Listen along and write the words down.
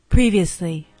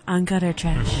Previously on Gutter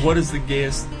Trash. What is the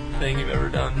gayest thing you've ever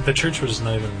done? The church was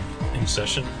not even in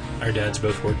session. Our dads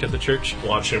both worked at the church.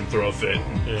 Watch him throw a fit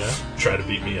and try to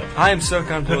beat me up. I am so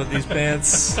comfortable with these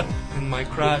pants and my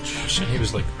crotch. And he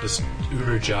was like this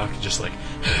uber jock, just like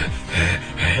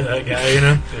that guy, you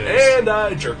know? And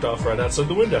I jerked off right outside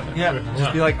the window. Yeah,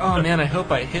 just be like, oh man, I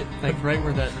hope I hit like right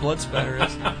where that blood spatter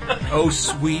is. Oh,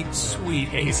 sweet, sweet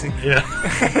hazing. Yeah.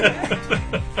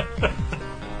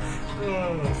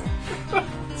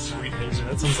 Sweet hazing.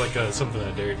 That sounds like something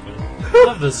I Dairy Queen. I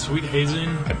love the sweet hazing.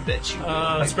 I bet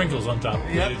you. Sprinkles on top of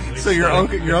it. Yep. Like, So your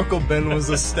uncle Ben was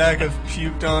a stack of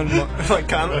puked on like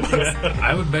comic books. Yeah.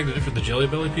 I would beg to differ. The Jelly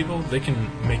Belly people, they can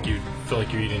make you feel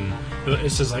like you're eating.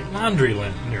 It says like laundry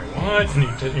lint, and you're what? And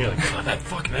you're like, oh,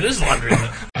 that is laundry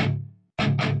lint.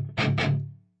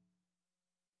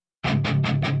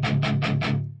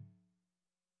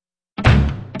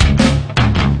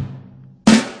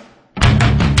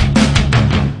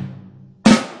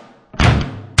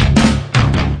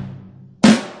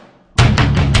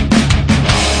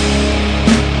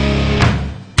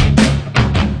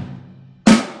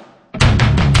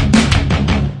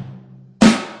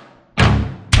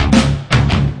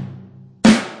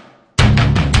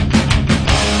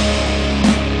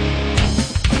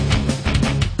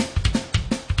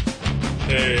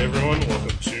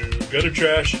 Gutter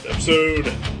Trash, episode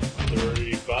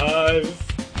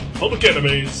 35, Public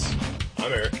Enemies.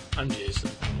 I'm Eric. I'm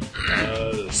Jason.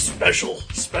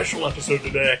 Special episode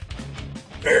today.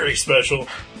 Very special.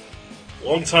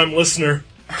 Long-time listener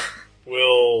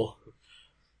will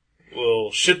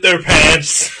shit their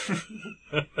pants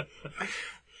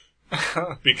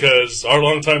because our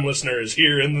long-time listener is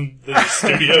here in the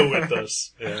studio with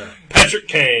us. Yeah. Patrick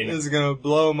Kane. This is gonna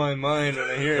blow my mind when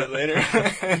I hear it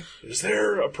later. Is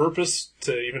there a purpose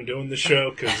to even doing this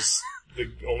show? Because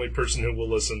the only person who will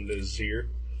listen is here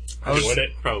doing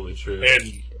it. Probably true.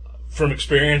 And from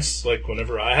experience, like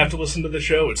whenever I have to listen to the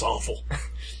show, it's awful.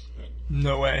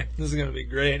 No way. This is gonna be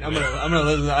great. I'm gonna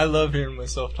listen. I love hearing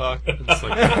myself talk. It's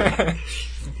like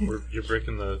you're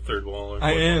breaking the third wall.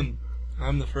 I am.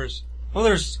 I'm the first. Well,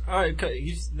 there's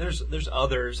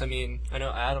others. I mean, I know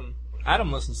Adam.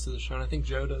 Adam listens to the show, and I think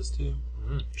Joe does too.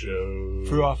 Mm-hmm. Joe.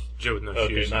 Fruoff. Joe with no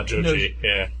Okay, shoes. not Joe No, G.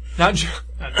 Yeah. Not Joe.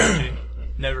 Not Joe G.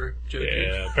 Never Joe G.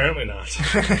 Yeah, apparently not.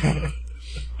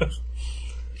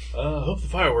 Hope the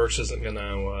fireworks isn't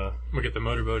gonna. We'll get the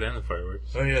motorboat and the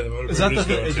fireworks. Oh yeah, the motorboat Is that going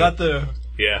that to. the?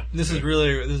 Yeah. This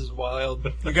is wild.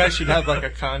 You guys should have like a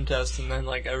contest, and then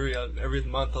like every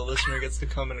month a listener gets to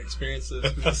come and experience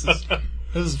this.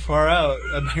 This is far out.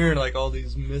 I'm hearing like all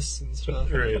these myths and stuff.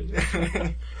 Right.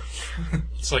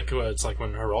 It's like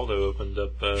when Geraldo opened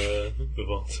up The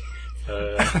vault.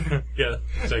 yeah,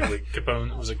 exactly.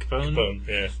 Capone. Was it Capone? Capone.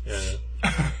 Yeah.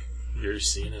 Yeah. You're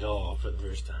seeing it all for the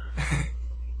first time.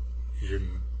 You're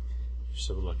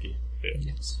so lucky. Yeah.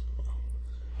 Yes.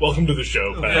 Welcome to the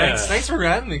show, Pat. Thanks for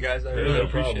having me, guys. I really No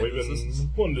appreciate problem. it. We've been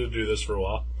wanting to do this for a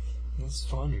while. This is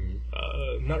fun.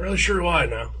 Not really sure why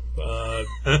now.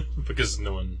 Because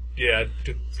no one. Yeah,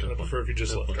 I'd kind of prefer if you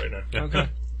just left right now. Yeah. Okay.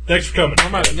 Thanks for coming.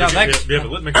 Yeah, thanks. Yeah,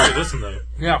 but make sure you listen though.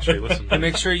 Yeah. Make sure you listen. And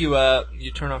make sure you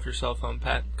turn off your cell phone,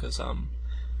 Pat, because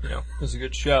it's a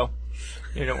good show.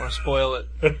 You don't want to spoil it.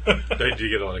 Do you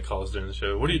get a lot of calls during the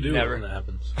show? What do you do Never. when that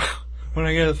happens? When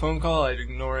I get a phone call, I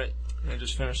ignore it and I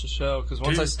just finish the show. Because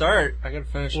once I start, I gotta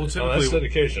finish it. Oh, that's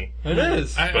dedication. It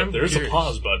is. But there's curious. a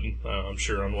pause button, I'm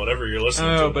sure, on whatever you're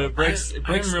listening to. Oh, but it breaks.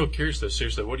 I'm real curious though.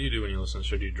 Seriously, what do you do when you listen to the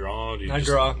show? Do you draw? Do you I just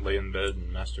draw. lay in bed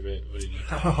and masturbate? What do you do?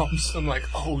 I'm like,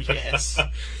 oh yes,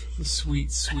 the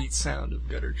sweet, sweet sound of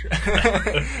gutter trash.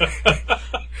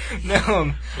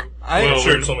 No, I'm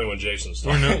sure it's only when Jason's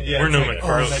We're talking. no, we're no like,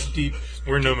 McFarlane. that deep.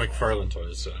 We're no McFarlane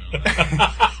toys. So.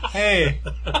 Hey.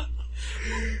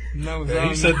 No, Yeah,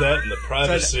 he said that in the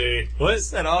privacy. What?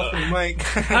 Said off the mic.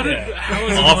 How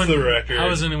is Off anyone, the record. How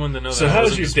is anyone to know So that? I how's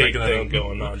wasn't your just date making that thing up?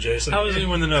 going on, Jason? How is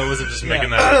anyone to know? I wasn't just Yeah. making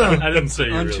that up. I didn't say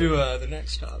you On really. to the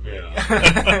next topic.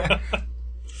 Yeah.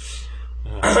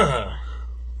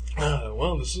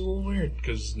 Well, this is a little weird,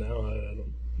 because now I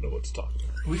don't know what to talk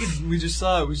about. We just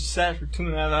saw it. We just sat for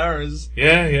 2.5 hours.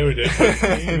 Yeah, we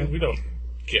did. We don't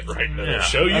get right into the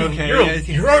show. Okay,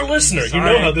 You're our listener. Sorry. You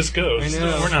know how this goes. I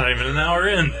know. We're not even an hour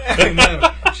in. I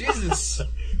know. Jesus.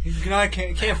 I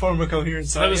can't form a coherent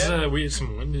That was yet. we had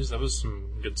some Wendy's. That was some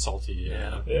good salty.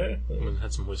 Yeah. We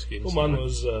had some whiskey. Well, mine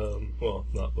was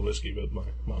not the whiskey, but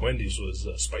my Wendy's was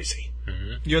spicy.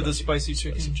 Mm-hmm. You had the spicy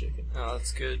chicken? Spicy chicken. Oh,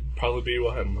 that's good. Probably be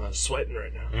why I'm sweating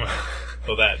right now.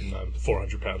 Oh, that and I'm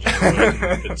 400 pounds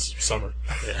overweight. It's summer.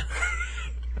 Yeah.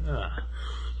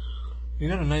 You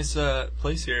got a nice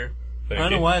place here. Thank I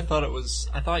don't know you. why I thought it was.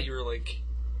 I thought you were like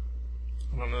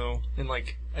don't know. And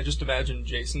like, I just imagine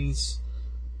Jason's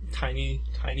tiny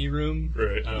room,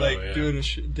 Right. doing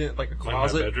like a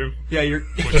closet. Like my bedroom. Yeah, your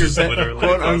is literally a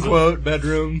quote closet. unquote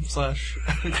bedroom /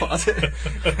 closet.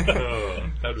 Oh,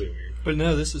 that'd be weird. But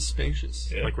no, this is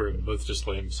spacious. Yeah. Like we're both just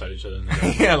laying beside each other. In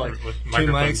the Yeah, like with two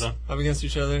microphones mics on. up against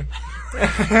each other.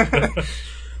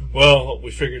 Well,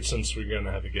 we figured since we're going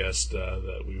to have a guest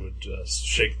that we would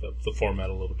shake the format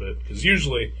a little bit, because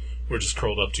usually we're just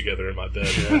curled up together in my bed,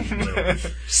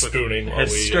 spooning while we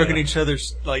Stroking each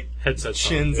other's like Headsets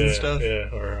shins on. and stuff. Yeah,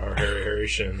 or our hairy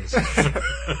shins. It's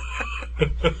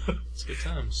good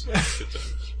times. It's good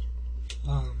times.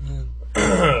 Oh man,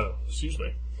 Excuse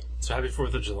me. So happy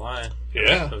 4th of July.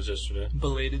 Yeah. That was yesterday.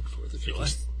 belated 4th of July.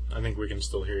 I think we can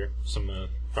still hear some Yeah,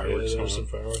 fireworks there's going some on.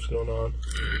 fireworks going on.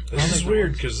 This is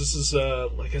weird because this is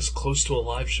like as close to a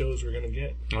live show as we're gonna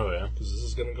get. Oh, yeah. Because this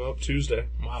is gonna go up Tuesday.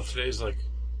 Wow, today's like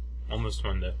almost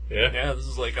Monday. Yeah. Yeah, this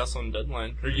is like us on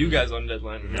deadline, or you guys on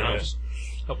deadline. Yeah. I'm just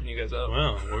helping you guys out.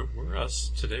 Well, we're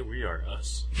us. Today we are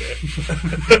us.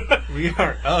 We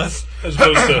are us. As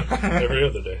opposed to every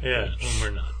other day. Yeah, and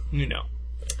we're not. You know.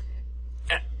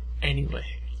 Anyway,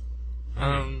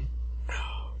 So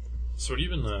what have you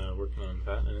been working on,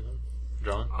 Pat? Anything?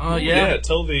 Drawing? yeah.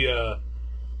 Tell the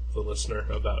listener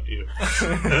about you.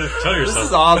 Tell This yourself.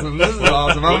 is awesome. This is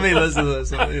awesome. I'm gonna be listening to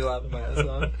this. I'm gonna be laughing my ass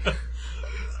off.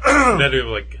 That dude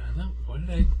like, no, why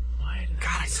did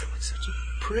God, I sound like such a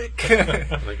prick.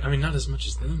 like, I mean, not as much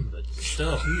as them, but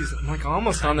still. Jeez, I'm like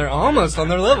almost on their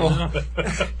level.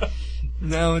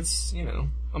 No, it's,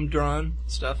 I'm drawing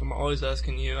stuff. I'm always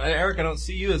asking you. Eric, I don't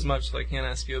see you as much, so I can't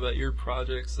ask you about your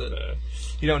projects that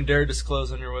you don't dare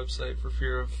disclose on your website for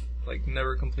fear of, like,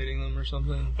 never completing them or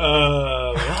something.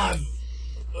 Well,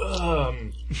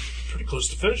 I'm pretty close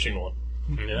to finishing one.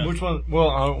 Yeah. Which one? Well,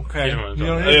 okay. You don't wanna talk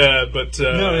don't about need- Yeah, but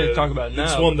No, we need to talk about it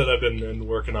it's now. one that I've been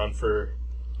working on for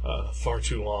far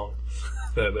too long.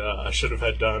 That I should have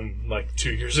had done like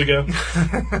 2 years ago.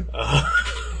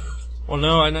 Well,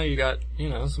 no, I know you got,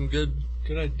 some good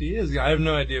ideas. I have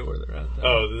no idea where they're at, though.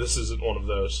 Oh, this isn't one of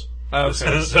those. Oh, This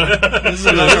okay. is, This is This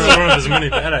another is one. one of his many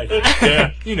bad ideas.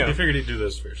 yeah. He figured he'd do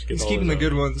this first. He's keeping the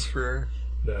good ones for...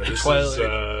 No, this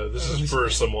Twilight. is for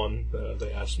someone.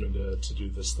 They asked me to do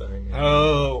this thing.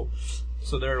 Oh.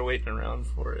 So they're waiting around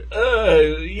for it.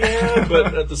 Yeah,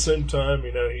 but at the same time,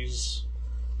 he's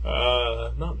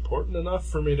not important enough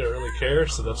for me to really care.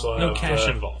 So that's why No I've, cash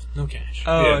involved. No cash.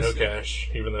 Oh, yeah, I no see. cash.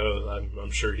 Even though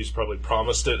I'm sure he's probably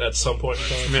promised it at some point in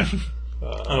time. Yeah.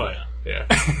 Oh, yeah. Yeah.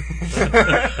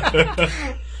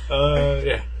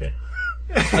 Yeah.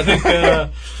 I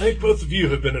think both of you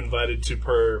have been invited to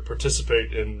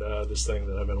participate in this thing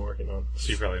that I've been working on.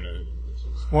 So you probably know who this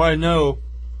is. Well, I know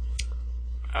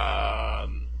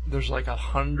there's like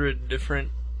 100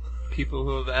 different people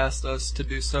who have asked us to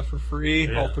do stuff for free,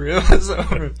 Yeah. all three of us,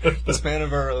 over the span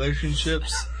of our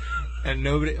relationships. And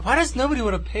why does nobody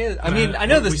want to pay it? I mean, I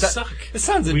know this. We suck. This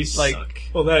sounds We like, suck.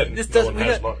 Well, that This no doesn't- one we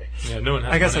has got- money, Yeah, no one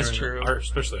has I guess money that's right now. true.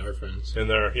 Especially our friends. and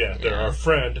they're our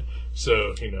friend.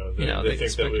 So they they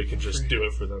think that we expect it can for just free. do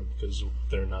it for them because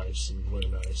they're nice and we're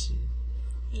nice. And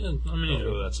Yeah, I mean,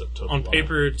 although that's a total on lie.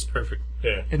 paper, it's perfect.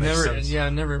 Yeah. it Makes never, sense.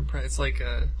 never. It's like,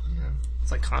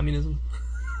 it's like communism.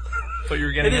 What you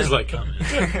were getting It is at. like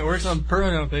communism. It works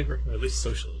perfectly on paper. At least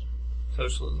socialism.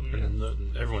 Socialism. Yeah.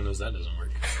 And everyone knows that doesn't work.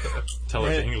 Tell it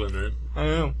Right. to England, right? I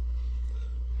know. Or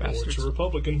Bastards. to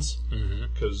Republicans, Mm-hmm.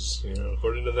 because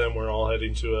according to them, we're all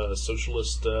heading to a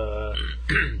socialist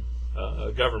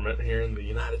government here in the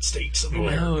United States of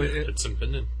America. No, It's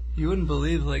impending. you wouldn't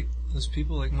believe, like, those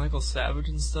people like Michael Savage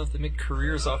and stuff, they make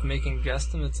careers off making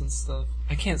guesstimates and stuff.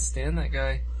 I can't stand that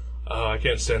guy. I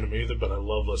can't stand him either, but I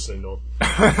love listening to him.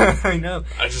 I know.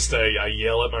 I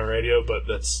yell at my radio, but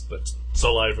that's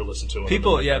all I ever listen to.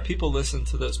 People listen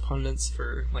to those pundits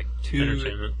for, like,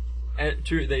 Entertainment.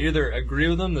 They either agree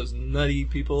with them, those nutty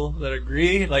people that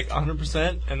agree, like,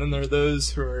 100%, and then there are those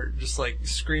who are just, like,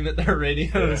 scream at their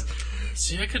radios.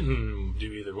 See, I couldn't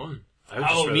do either one. I would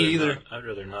Oh, just me rather either. not- I'd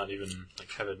rather not even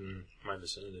have it in my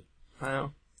vicinity. I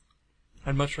know.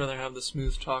 I'd much rather have the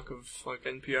smooth talk of, like,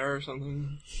 NPR or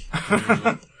something.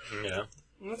 Yeah.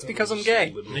 That's because I'm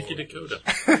gay. Nikki Dakota.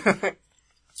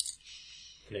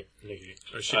 Nikki.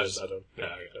 Oh, she I does. don't.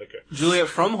 Yeah, okay. Juliet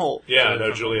Frumholt Yeah, I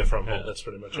know Julia from Yeah. Home. That's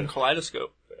pretty much on it.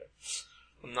 Kaleidoscope.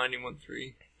 On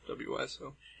 91.3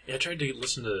 WSO. Yeah, I tried to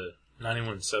listen to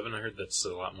 91.7. I heard that's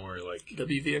a lot more like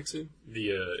WVXU.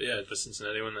 the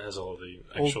Cincinnati one that has all the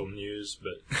actual news,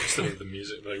 but instead of the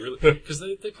music, like really, because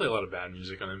they play a lot of bad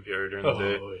music on NPR during the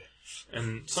day, Oh,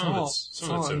 and some of it's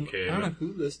okay. I don't know But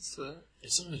who listens to that.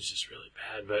 some of it's just really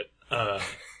bad. But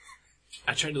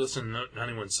I tried to listen to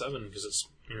 91.7 because it's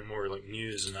more like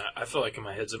news, and I feel like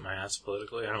my head's up my ass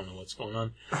politically. I don't know what's going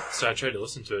on, so I tried to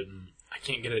listen to it, and I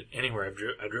can't get it anywhere.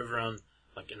 I drove around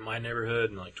like in my neighborhood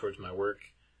and like towards my work,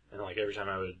 and like every time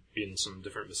I would be in some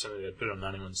different vicinity, I'd put it on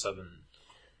 91.7.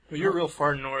 Well, you're real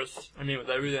far north. I mean, with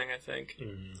everything, I think.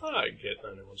 I get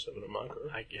 91.7 in my car.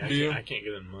 I can't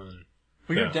get in mine.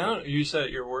 Well, you're down. You said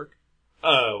at your work.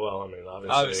 Well, I mean,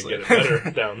 obviously. I get it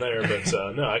better down there,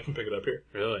 but no, I can pick it up here.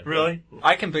 Really? Really?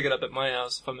 I can pick it up at my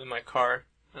house if I'm in my car.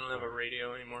 I don't have a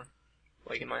radio anymore,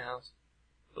 like in my house.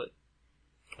 But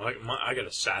I got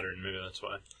a Saturn. Maybe that's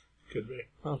why. Could be.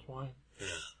 that's why. Yeah.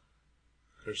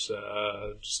 There's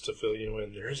just to fill you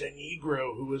in. There's a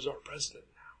Negro who is our president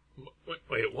now.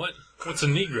 Wait, what? What's a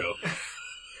Negro?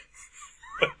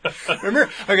 Remember?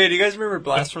 Okay, do you guys remember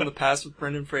Blast from the Past with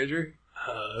Brendan Fraser?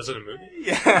 Is it a movie?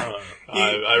 Yeah.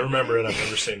 I remember it. I've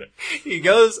never seen it.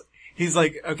 He's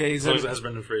like, okay, he's as long as it has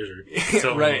Brendan Fraser.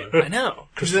 right. I know.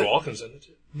 Christopher Walken's in it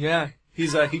too. Yeah. He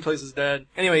plays his dad.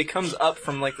 Anyway, he comes up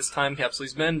from like this time capsule.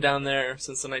 He's been down there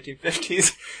since the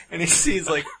 1950s, and he sees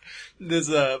like this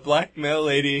black male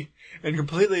lady, and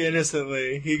completely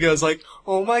innocently, he goes like,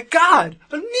 "Oh my God,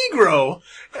 a Negro!"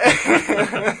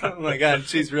 Oh my God,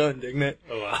 she's real indignant.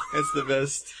 Oh wow, it's the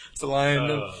best. It's a line.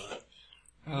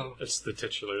 It's the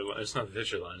titular line. It's not the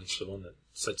titular line. It's the one that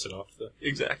sets it off.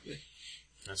 Exactly.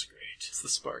 That's great. It's the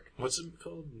spark. What's it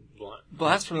called?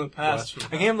 Blast from the Past.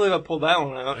 I can't believe I pulled that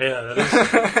one out. Yeah, that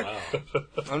is. Wow.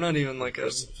 I'm not even like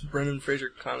a Brendan Fraser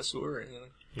connoisseur or anything.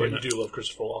 But you do love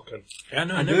Christopher Walken. Yeah,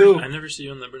 no, I never see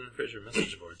you on the Brendan Fraser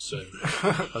message board, so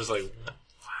I was like,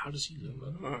 how does he know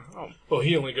that? Well,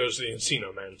 he only goes to the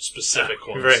Encino Man specific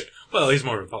ones. Right. Well, he's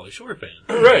more of a Pauly Shore fan.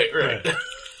 Right.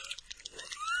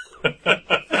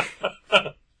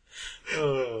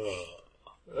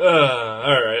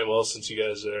 Alright, well, since you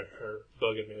guys are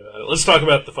bugging me about it, let's talk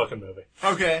about the fucking movie.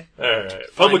 Okay.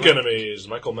 Alright. Public Enemies,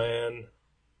 Michael Mann,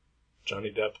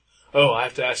 Johnny Depp. Oh, I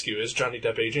have to ask you, is Johnny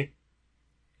Depp aging?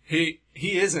 He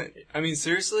isn't. I mean,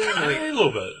 seriously? Like, a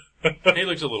little bit. He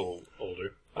looks a little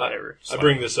older. Whatever. I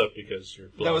bring this up because your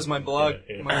blog. That was my blog,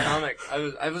 Yeah. my comic.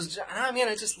 I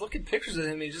just look at pictures of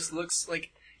him, he just looks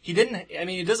like... He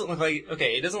doesn't look like...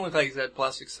 Okay, he doesn't look like he's had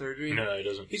plastic surgery. No, he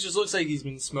doesn't. He just looks like he's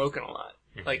been smoking a lot.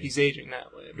 Mm-hmm. Like, he's aging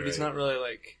that way. But he's not really,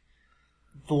 like,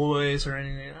 voice or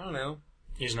anything. I don't know.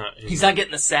 He's not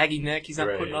getting a saggy neck. He's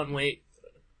not putting on weight.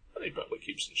 He probably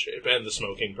keeps in shape, and the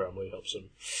smoking probably helps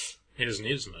him. He doesn't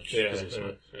need as much. Yeah.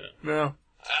 No.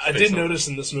 I did notice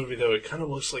in this movie, though, it kind of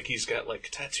looks like he's got, like,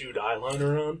 tattooed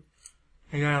eyeliner on.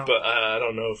 Yeah. But I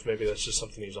don't know if maybe that's just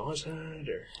something he's always had,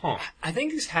 or... Huh. I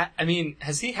think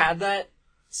has he had that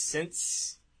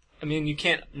since... I mean, you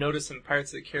can't notice in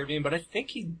Pirates of the Caribbean, but I think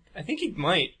he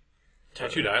might.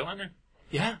 Tattooed eyeliner?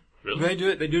 Yeah.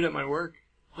 Really? They do it at my work.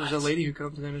 There's a lady who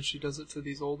comes in and she does it to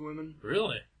these old women.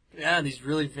 Really? Yeah, these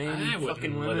really veiny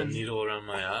fucking women. Let a needle around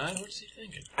my eye? What is he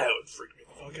thinking? That would freak me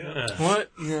the fuck out.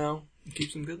 What? No. It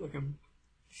keeps them good looking.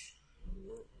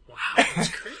 Wow, that's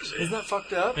crazy. Isn't that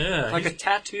fucked up? Yeah. Like a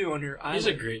tattoo on your eye. He's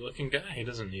a great looking guy. He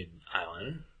doesn't need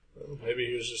eyeliner. Well, maybe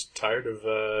he was just tired of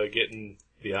getting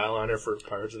the eyeliner for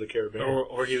Pirates of the Caribbean.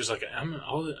 Or he was like, I'm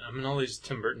in all these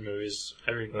Tim Burton movies.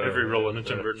 Every role in a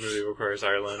Tim Burton movie requires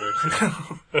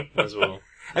eyeliner as well.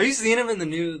 Have you seen him in the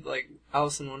new, like,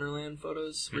 Alice in Wonderland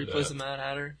photos where he plays the Mad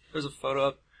Hatter? There's a photo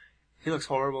up. He looks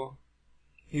horrible.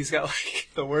 He's got, like,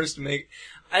 the worst make.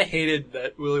 I hated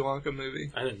that Willy Wonka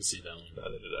movie. I didn't see that one.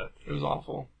 Neither did I. It was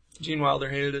awful. Gene Wilder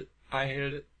hated it. I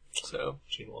hated it. So.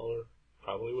 Gene Wilder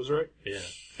probably was right. Yeah.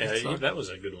 That was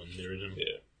a good one, the original.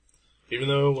 Yeah. Even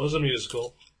though it was a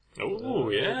musical. Oh,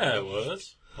 yeah, it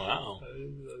was. Wow.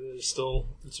 It's still...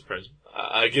 It's surprising.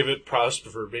 I give it props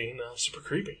for being super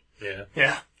creepy. Yeah.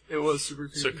 Yeah. It was super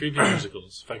creepy. So creepy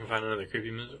musicals. If I can find another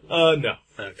creepy musical. No.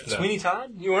 Okay. No. Sweeney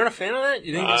Todd? You weren't a fan of that?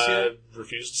 You didn't see it? I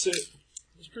refused to see it.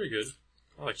 It's pretty good.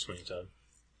 I like Sweeney Todd.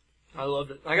 I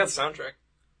loved it. I got the soundtrack.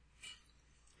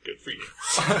 Good for you.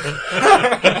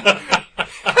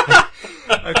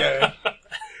 Okay.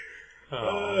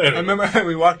 I remember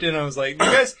we walked in and I was like, you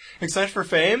guys excited for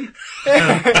Fame?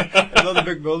 I saw the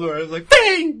big billboard. I was like,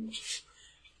 Fame!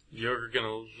 You're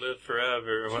gonna live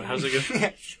forever. How's it go?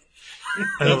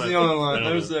 That's the only line.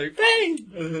 I was like,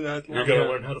 Fame! And then You're gonna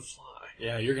learn how to fly.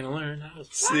 Yeah, you're gonna learn how to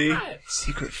See? fly.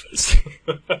 Secret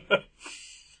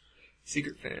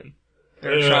fan.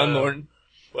 Sean Lorne.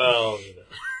 Well,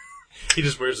 He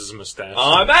just wears his mustache.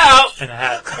 I'm out! And a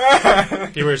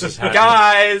hat. He wears his hat.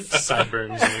 Guys!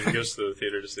 Sideburns, and he goes to the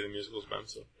theater to see the musicals by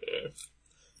himself. Yeah.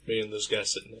 Me and this guy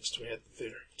sitting next to me at the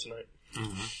theater tonight.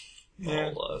 Mm-hmm.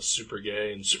 Yeah. All super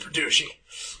gay and super douchey.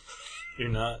 You're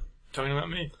not talking about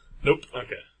me? Nope.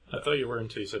 Okay. I thought you were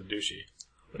until you said douchey.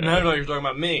 Now I know you're talking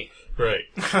about me. Right.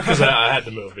 Because I had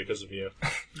to move because of you.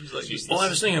 Well, I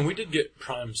was thinking we did get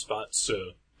prime spots,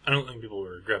 so I don't think people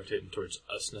were gravitating towards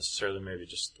us necessarily. Maybe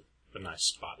just the nice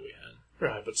spot we had.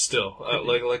 Right, but still,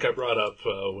 like I brought up,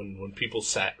 when people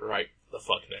sat right the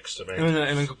fuck next to me. In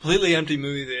a completely empty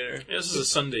movie theater. Yeah, this is a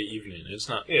Sunday evening. It's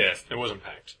not. Yeah. It wasn't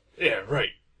packed. Yeah,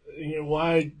 right.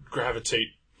 Why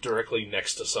gravitate directly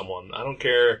next to someone? I don't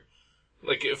care.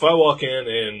 Like, if I walk in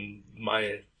and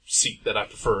my seat that I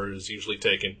prefer is usually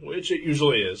taken, which it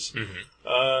usually is,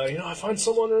 I find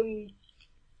someone in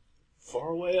far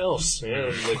away else.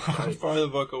 Like, Far the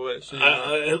fuck away. So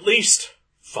at least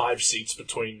 5 seats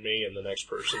between me and the next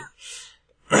person.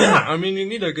 yeah, I mean, you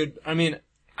need a good... I mean,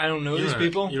 I don't know these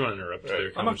people. You don't want to interrupt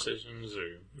their conversations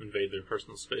or invade their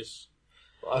personal space.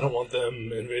 I don't want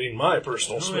them invading my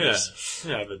personal space.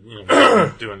 Yeah, but,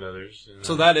 doing to others.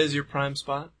 So that is your prime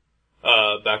spot?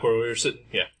 Back where we were sitting,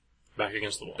 yeah. Back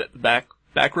against the wall.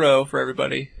 Back row for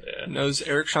everybody. Yeah. Knows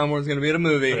Eric Schommore's going to be at a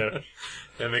movie.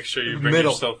 Yeah, make sure you bring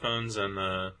your cell phones and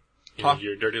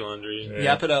your dirty laundry. Yeah.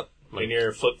 Yap it up. And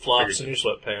your flip-flops and your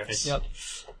sweatpants. Yep.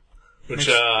 Which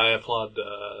I applaud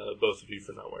both of you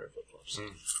for not wearing flip-flops.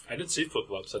 I did see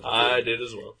flip-flops at the I theater. did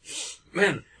as well.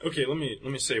 Man, okay, let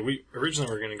me say, we originally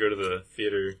were going to go to the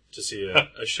theater to see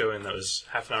a showing that was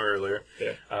half an hour earlier.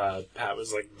 Yeah. Pat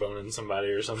was like boning somebody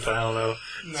or something, I don't know.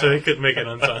 No. So he couldn't make it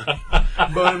on time.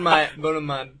 Boning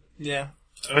my, yeah.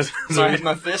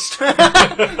 My fist.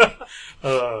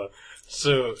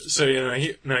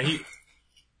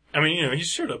 He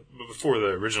showed up before the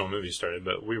original movie started,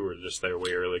 but we were just there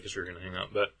way early because we were going to hang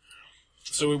out. But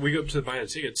so we go up to buy the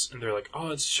tickets, and they're like, "Oh,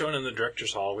 it's showing in the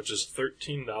director's hall, which is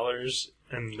 $13,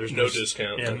 and there's no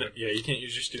discount." Yeah, you can't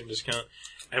use your student discount.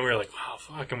 And we were like, "Wow,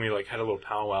 fuck!" And we like had a little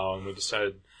powwow, and we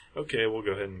decided, okay, we'll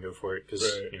go ahead and go for it because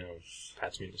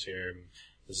Pat's meeting us here, and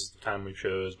this is the time we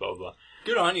chose. Blah blah blah.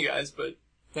 Good on you guys, but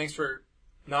thanks for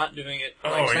not doing it.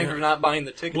 Thanks for not buying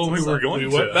the tickets. Well, we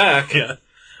went back. Yeah.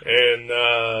 And,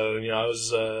 I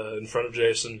was, in front of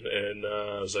Jason, and,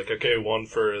 I was like, okay, one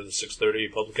for the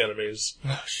 6:30 Public Enemies.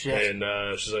 Oh, shit. And,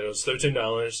 she's like, it's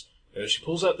 $13. And she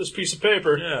pulls out this piece of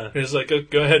paper. Yeah. And it's like,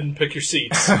 go ahead and pick your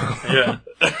seats. Yeah.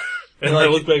 And I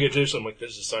look back at Jason, I'm like,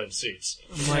 there's assigned seats.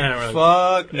 I'm like,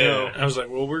 fuck no. I was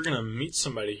like, well, we're gonna meet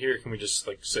somebody here. Can we just,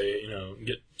 like, say,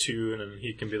 get 2, and then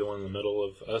he can be the one in the middle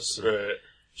of us? And right.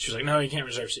 She was like, no, you can't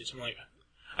reserve seats. I'm like,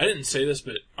 I didn't say this,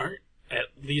 but aren't at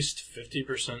least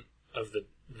 50% of the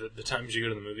times you go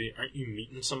to the movie, aren't you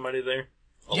meeting somebody there?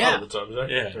 A lot of the times, right?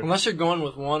 Yeah. Unless you're going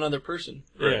with one other person.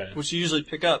 Yeah. Which you usually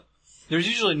pick up. There's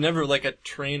usually never like a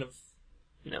train of,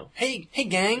 hey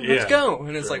gang, let's go.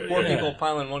 And it's like 4 people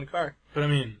pile in one car. But I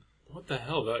mean, what the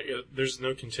hell? There's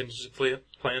no contingency plan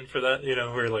for that,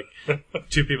 where like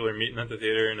 2 people are meeting at the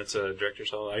theater and it's a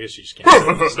director's hall. I guess you just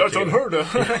can't. That's unheard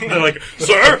of. They're like,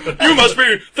 sir, you must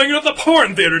be thinking of the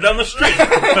porn theater down the street.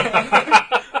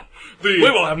 We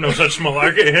will have no such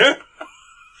malarkey here.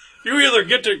 You either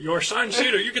get to your assigned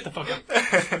seat or you get the fuck out.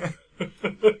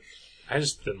 I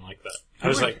just didn't like that. I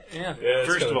was like,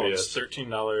 first of all, it's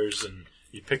 $13 and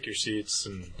you pick your seats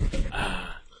and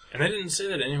they didn't say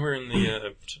that anywhere in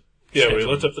the yeah, we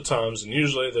looked up the times, and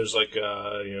usually there's like,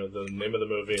 the name of the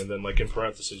movie, and then like in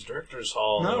parentheses, director's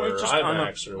hall or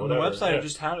IMAX or whatever. On the website, I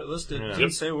just had it listed. It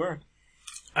didn't say where.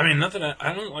 I mean, not that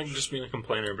I don't like just being a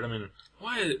complainer, but I mean,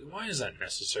 why is that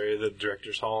necessary? The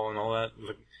director's hall and all that.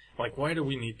 Like, why do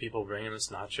we need people bringing us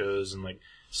nachos and like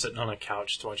sitting on a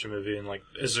couch to watch a movie? And like,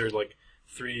 is there like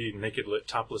 3 naked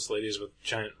topless ladies with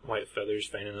giant white feathers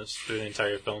fanning us through the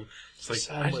entire film? It's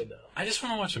like, I just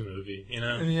want to watch a movie,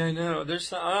 I mean, I know. There's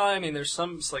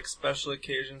some like special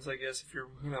occasions, I guess, if you're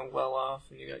well off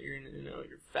and you got your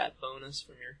your fat bonus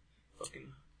from your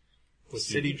fucking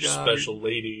city job, special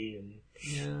lady, and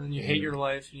you hate your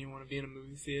life and you want to be in a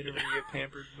movie theater where you get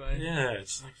pampered by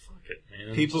it's like, fuck it,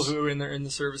 man. People who are in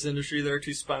the service industry that are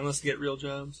too spineless to get real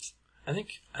jobs. I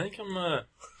think I'm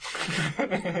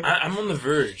I'm on the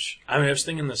verge. I mean, I was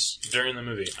thinking this during the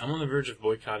movie. I'm on the verge of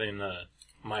boycotting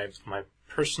my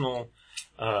personal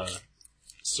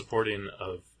supporting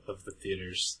of the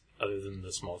theaters other than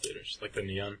the small theaters, like the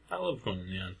Neon. I love going to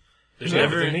Neon.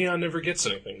 The Neon never gets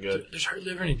anything good. There's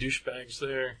hardly ever any douchebags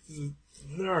there.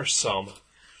 There are some,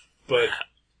 but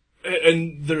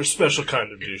and they're a special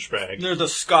kind of douchebag. They're the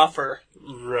scoffer,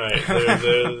 right?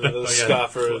 They're the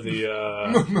scoffer,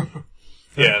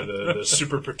 the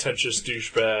super pretentious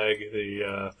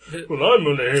douchebag. I'm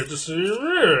gonna hit to see.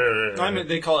 I mean,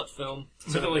 they call it film.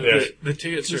 So the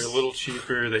tickets are a little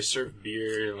cheaper. They serve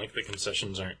beer, and like the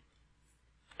concessions aren't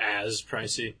as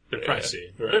pricey. They're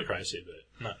pricey. Right. They're pricey, but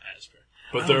not as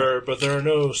pricey. But there are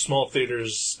no small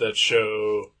theaters that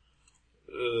show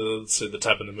let's say the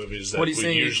type of the movies that What are you we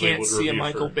saying? You usually can't would see a review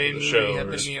Michael for Bay the movie show.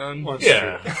 happening on. Well, that's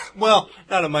Yeah. true. Well,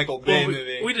 not a Michael Bay Well,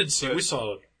 movie. we did see. but- We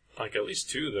saw like at least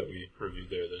 2 that we reviewed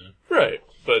there. Then Right,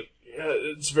 but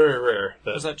it's very rare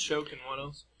that. Was that Choke and what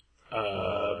else?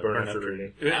 Burn After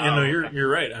Reading. Yeah, no, you're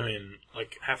right. I mean,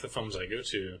 like half the films I go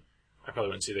to, I probably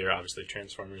wouldn't see there. Obviously,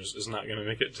 Transformers is not going to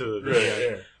make it to the Right,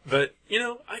 yeah. But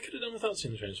I could have done without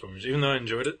seeing the Transformers, even though I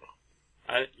enjoyed it.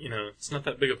 It's not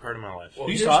that big a part of my life. Well,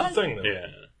 You here's saw the it? thing, though. Yeah,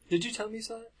 Did you tell me you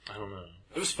saw it? I don't know.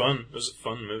 It was fun. It was a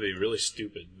fun movie. Really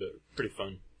stupid, but pretty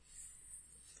fun.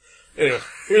 Anyway,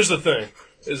 here's the thing,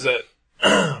 is that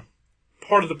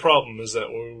part of the problem is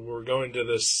that we're going to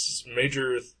this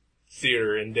major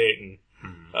theater in Dayton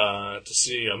to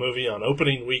see a movie on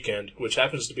opening weekend, which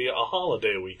happens to be a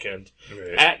holiday weekend,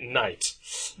 Right. at night.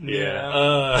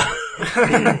 Yeah.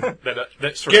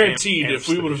 That sort of Guaranteed, if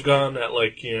we would have gone at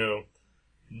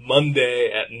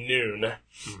Monday at noon,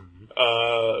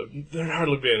 there'd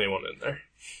hardly be anyone in there.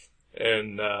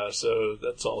 And so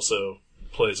that's also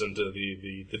plays into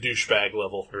the douchebag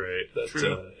level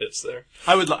that hits there.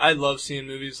 I love seeing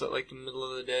movies at like the middle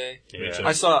of the day. Yeah.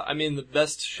 The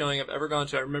best showing I've ever gone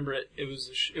to. I remember it was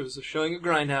a showing at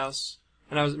Grindhouse,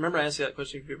 and I remember asking that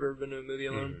question if you've ever been to a movie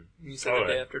alone. And you said the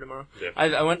day after tomorrow. Yeah.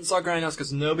 I went and saw Grindhouse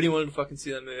because nobody wanted to fucking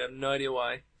see that movie. I have no idea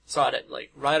why. Saw it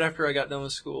like right after I got done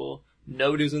with school.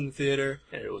 Nobody was in the theater,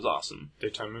 and it was awesome.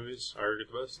 Daytime movies are the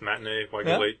best. Matinee, why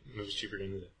Yeah. go late? Movies cheaper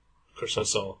during the day. Of course, I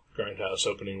saw Grindhouse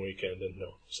opening weekend, and no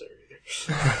one was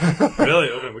there either. Really?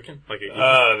 Open weekend? Like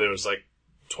There was like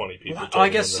 20 people. Well, total I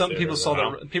guess in the some theater. people saw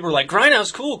Wow. the people were like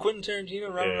Grindhouse, cool, Quentin Tarantino,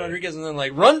 Robert Yeah. Rodriguez, and then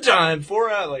like runtime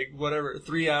 4 hours, like whatever,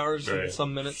 3 hours and Right.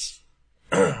 some minutes.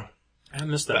 I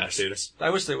missed that Bastards. theater. I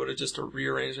wish they would have just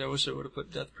rearranged. I wish they would have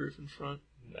put Death Proof in front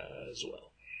As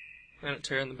well. and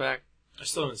Terror in the back. I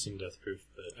still haven't seen Death Proof,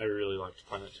 but I really liked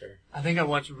Planet Terror. I think I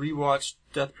rewatched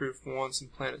Death Proof once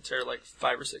and Planet Terror like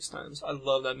 5 or 6 times. I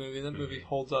love that movie. That movie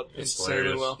holds up It's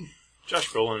insanely hilarious. well. Josh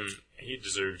Brolin, he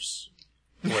deserves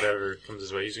whatever comes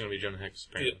his way. He's going to be Jonah Hex,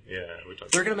 apparently. Yeah, we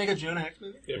talked They're gonna make a Jonah Hex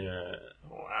movie. Yeah,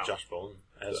 Wow. Josh Brolin.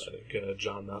 As I think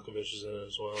John Malkovich is in it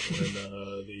as well,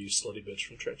 and the slutty bitch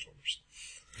from Transformers.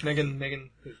 Megan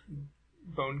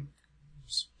Bone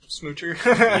Smoocher.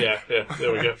 yeah,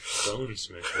 there we go. Bone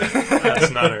Smisher.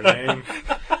 That's not her name.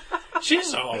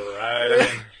 She's alright. I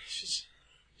mean, she's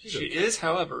She is,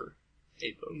 however,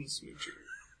 a Bone Smoocher.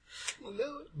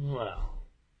 well,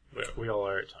 we all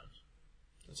are at times.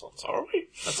 That's all I'm saying. Are we?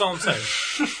 That's all I'm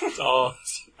saying. That's all.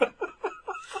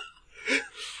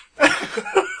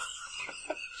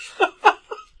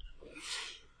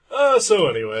 So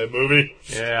anyway, movie.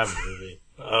 Yeah, movie.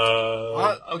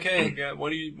 Okay, yeah, what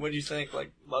do you think?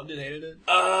 Like, loved it, hated it?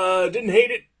 Didn't hate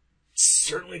it.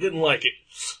 Certainly didn't like it.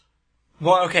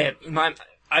 Well, okay,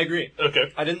 I agree.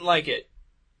 Okay. I didn't like it.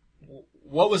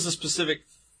 What was the specific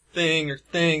thing or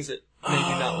things that made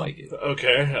you not like it?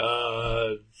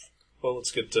 Okay. Well,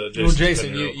 let's get Jason. Well,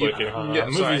 Jason, real you- quick here.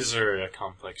 Yeah, sorry. Movies are a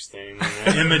complex thing.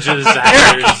 Images,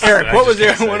 actors. Eric, I what was your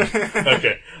just one? can't say.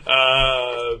 Okay.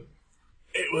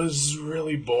 It was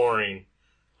really boring.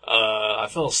 I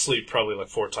fell asleep probably like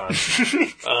 4 times.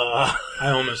 I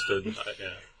almost did.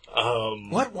 Yeah.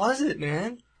 What was it,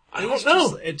 man? I don't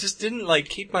know. It just didn't like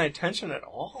keep my attention at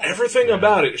all. Everything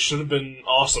about it should have been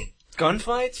awesome.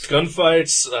 Gunfights?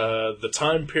 Gunfights, the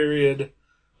time period,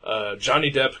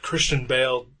 Johnny Depp, Christian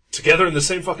Bale, together in the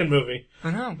same fucking movie.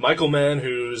 I know. Michael Mann,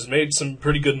 who's made some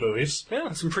pretty good movies.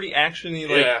 Yeah, some pretty actiony,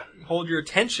 like, Yeah. hold your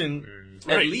attention,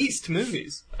 at Right. least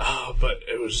movies. But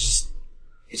it was just,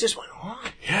 It just went on.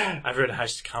 yeah. I've read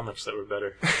Heist comics that were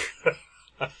better.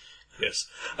 Yes.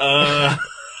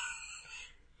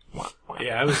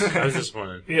 Yeah, I was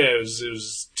disappointed. Yeah, it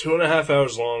was 2.5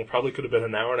 hours long. Probably could have been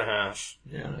an hour and a half.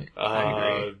 Yeah,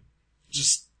 I agree.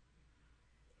 Just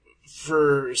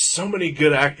for so many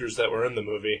good actors that were in the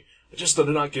movie, I just did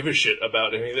not give a shit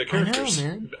about any of the characters. I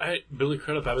know, man. Billy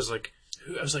Crudup, I was like,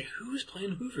 who was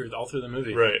playing Hoover all through the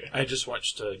movie? Right. I just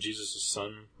watched Jesus'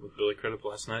 Son with Billy Crudup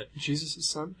last night. Jesus'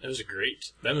 son? It was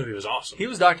great. That movie was awesome. He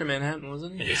was Dr. Manhattan,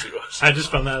 wasn't he? Yes, he was. I just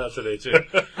found that out today too.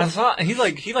 I thought he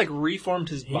reformed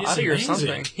his body or amazing.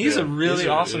 something. He's a really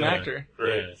awesome actor.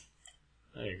 Right.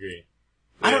 Yeah, I agree.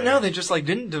 I don't know. They just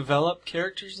didn't develop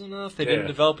characters enough. They didn't Yeah.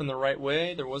 develop in the right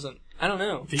way. There wasn't. I don't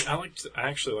know. I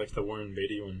actually like the Warren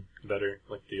Beatty one better,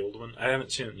 like the old one. I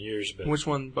haven't seen it in years, but Which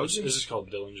one? this Bogus? is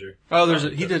called Dillinger. Oh,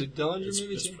 he did a Dillinger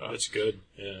movie too. It's good.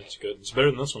 Yeah, it's good. It's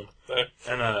better than this one. Yeah.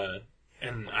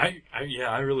 And I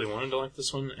really wanted to like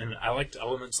this one, and I liked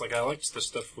elements I liked the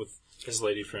stuff with his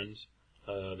lady friend.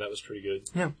 That was pretty good.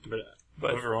 Yeah.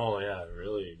 But overall, yeah,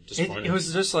 really disappointing. It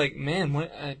was just like, man,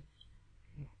 what? I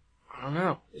don't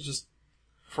know. It's just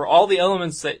for all the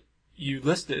elements that you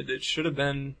listed, it should have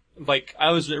been, like,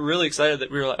 I was really excited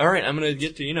that we were like, alright, I'm gonna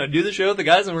get to, do the show with the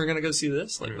guys and we're gonna go see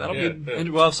this. Like, that'll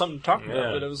we'll have something to talk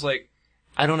about. But it was like,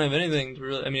 I don't have anything to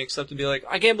really, except to be like,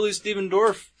 I can't believe Steven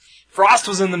Dorff, Frost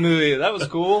was in the movie. That was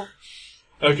cool.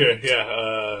 Okay,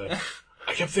 yeah,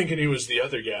 I kept thinking he was the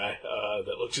other guy,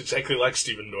 that looks exactly like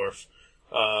Steven Dorff.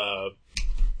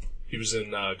 He was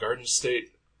in, Garden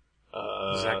State.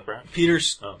 Zach Braff? Peter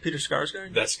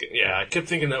Skarsgård? I kept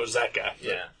thinking that was that guy.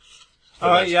 Yeah.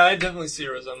 Oh, yeah, I definitely see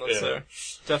a resemblance there.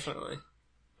 Definitely.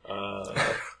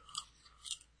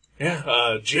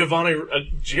 Giovanni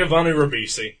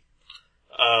Ribisi.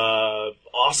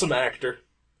 Awesome actor.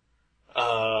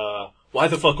 Why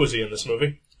the fuck was he in this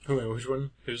movie? Which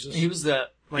one? Who's this? He was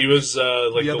that. He was,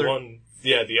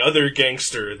 the other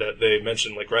gangster that they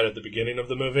mentioned, like, right at the beginning of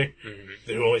the movie,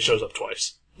 who only shows up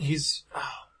twice.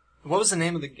 What was the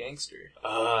name of the gangster?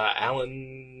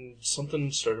 Alan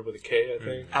something, started with a K, I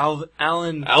think.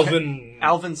 Alvin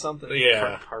something.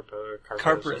 Yeah.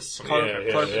 Carpus. He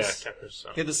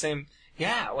had the same,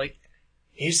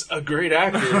 he's a great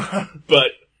actor,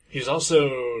 but he's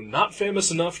also not famous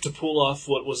enough to pull off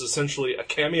what was essentially a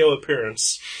cameo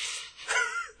appearance.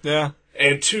 Yeah.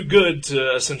 And too good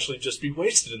to essentially just be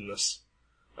wasted in this.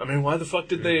 I mean, why the fuck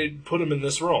did they put him in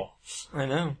this role? I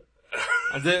know.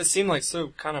 It seemed like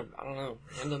so kind of, I don't know,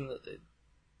 random that they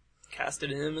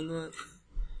casted him in that.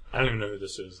 I don't even know who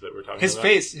this is that we're talking about. His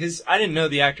face, I didn't know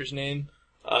the actor's name.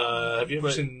 Have you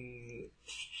ever seen...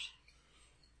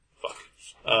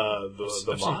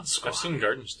 The Mod Squad? I've seen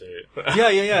Garden State.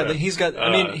 Yeah. He's got,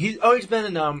 he's been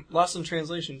in Lost in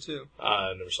Translation too.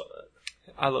 I never saw that.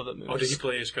 I love that movie. Oh, did he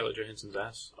play Scarlett Johansson's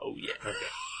ass? Oh, yeah. Okay.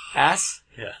 Ass?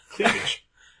 Yeah. Cleavage.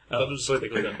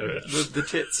 The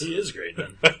tits. He is great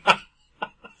then.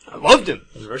 I loved him.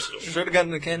 He's versatile. Should have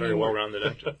gotten the Academy Very Award. well-rounded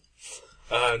actor.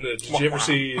 Did you ever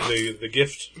see the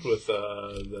Gift with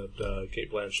the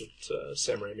Kate Blanchett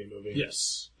Sam Raimi movie?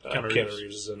 Yes. Keanu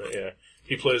Reeves is in it. Yeah,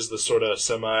 he plays the sort of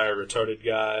semi-retarded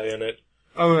guy in it.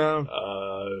 Oh yeah.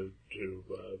 Who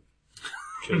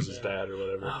kills his dad or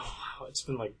whatever. Oh wow, it's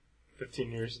been like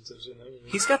 15 years since I've seen that movie.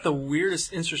 He's got the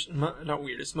most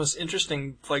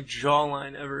interesting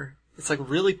jawline ever. It's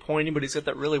really pointy, but he's got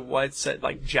that really wide set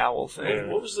jowl thing. Hey,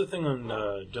 what was the thing on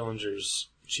Dillinger's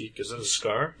cheek? Is that a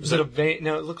scar? Was it a vein?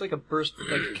 No, it looked like a burst,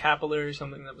 like a capillary or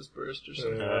something that was burst or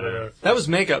something. No. That was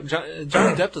makeup. Johnny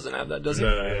Depp doesn't have that, does he? No,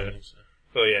 I don't think so.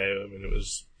 Well, yeah, it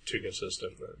was too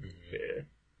consistent. But, yeah.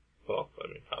 Well,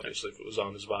 obviously, if it was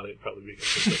on his body, it'd probably be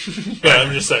consistent. But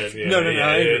I'm just saying, yeah. No,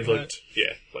 it looked,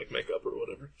 like makeup or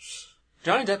whatever.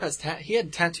 Johnny Depp has he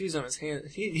had tattoos on his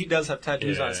hands. He does have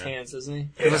tattoos on his hands, doesn't he?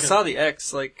 Because I saw the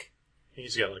X,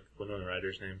 He's got Winona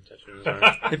Ryder's name tattooed on his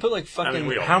arm. They put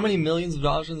fucking how many millions of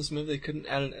dollars in this movie? They couldn't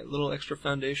add a little extra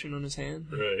foundation on his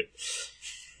hand. Right.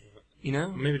 You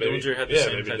know? Maybe Dillinger had the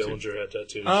same maybe tattoo. Dillinger had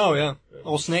tattoos. Oh yeah,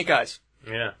 old Snake Eyes.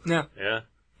 Yeah. Yeah. Yeah.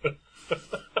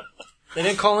 They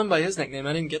didn't call him by his nickname.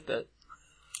 I didn't get that.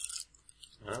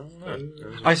 I don't know.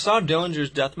 I saw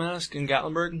Dillinger's death mask in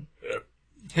Gatlinburg. Yeah.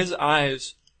 His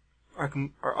eyes are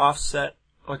offset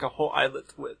like a whole eyelid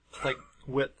width.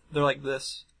 They're like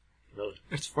this. Really?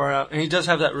 It's far out, and he does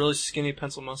have that really skinny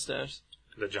pencil mustache.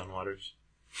 The John Waters.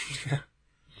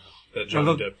 That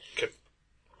Johnny Depp kept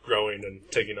growing and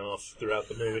taking off throughout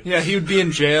the movie. Yeah, he would be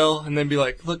in jail and then be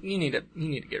like, "Look, you need to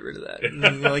get rid of that." And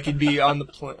then, he'd be on the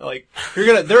plane.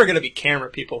 There are gonna be camera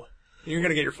people. You're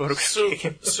gonna get your photograph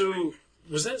taken. So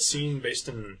was that scene based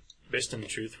in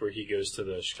truth where he goes to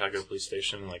the Chicago police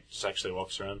station and just actually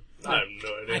walks around? I have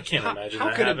no idea. I can't imagine how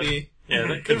that could happening. it be? Yeah,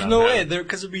 that could There's not no happen. way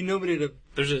because there'd be nobody to.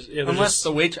 Unless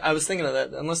the wait. I was thinking of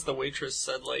that. Unless the waitress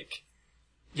said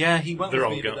yeah, he went they're with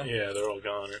all me. gone. Yeah, they're all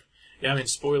gone.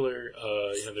 Spoiler.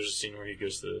 There's a scene where he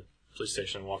goes to the police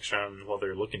station and walks around while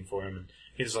they're looking for him, and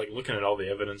he's looking at all the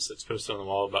evidence that's posted on the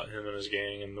wall about him and his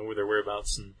gang and their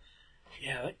whereabouts. And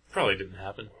yeah, that probably didn't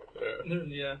happen.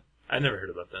 Yeah. I never heard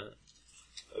about that.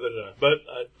 But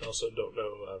I also don't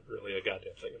know really a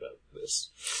goddamn thing about this.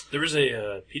 There was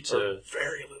a pizza. Or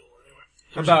very little, anyway.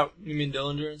 About, you mean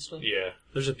Dillinger and stuff? Yeah.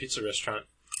 There's a pizza restaurant,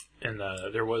 and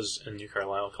there was in New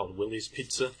Carlisle called Willie's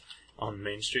Pizza on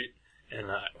Main Street. And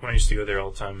when I used to go there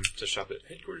all the time to shop at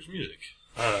Headquarters Music,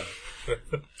 I'd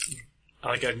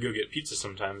go get pizza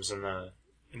sometimes, and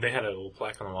they had a little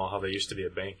plaque on the wall how they used to be a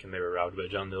bank and they were robbed by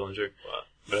John Dillinger. Wow.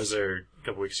 But I was there a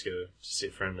couple weeks ago to see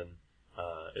a friend, and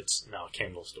it's now a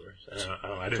candle store. I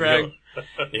didn't Drag. go.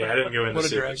 Yeah, I didn't go in What to a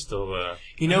see it. drag. But still,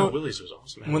 You know, Willie's was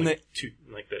awesome. It had when that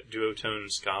duotone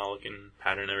ska looking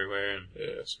pattern everywhere, and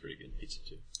it's pretty good pizza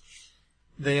too.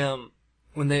 They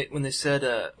when they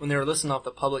said when they were listing off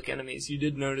the Public Enemies, you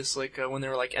did notice like when they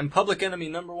were like, and Public Enemy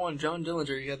 #1, John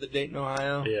Dillinger. You had the Dayton,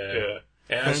 Ohio. Yeah.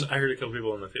 I heard a couple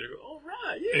people in the theater go, "Oh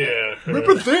right, yeah, Yeah.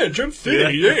 Represent Jim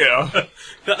City, yeah.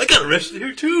 I got arrested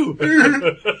here too."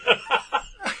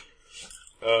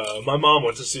 My mom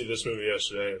went to see this movie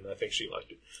yesterday, and I think she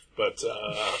liked it. But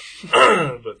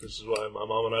but this is why my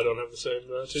mom and I don't have the same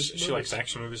taste. She likes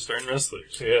action movies starring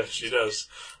wrestlers. Yeah, she does.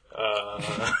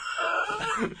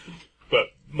 But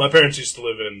my parents used to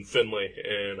live in Findlay,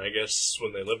 and I guess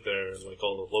when they lived there, like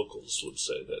all the locals would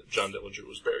say that John Dillinger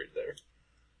was buried there.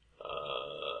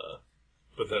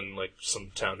 But then, like, some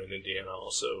town in Indiana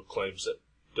also claims that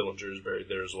Dillinger is buried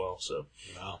there as well. So,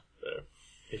 Wow, yeah.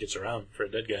 he gets around for a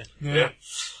dead guy. Yeah.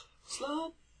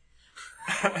 Slut.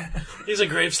 He's a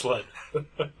grave slut.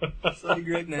 Slutty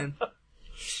great man.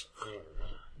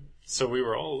 So we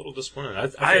were all a little disappointed.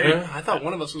 I thought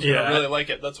one of us was Yeah. gonna really like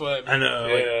it. That's why. I know.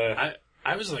 Yeah. Like,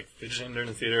 I was like fidgeting during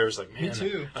the theater. I was like, man, Me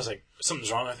too. I was like,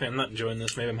 something's wrong with me. I'm not enjoying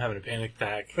this. Maybe I'm having a panic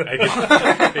attack.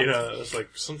 I was like,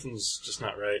 something's just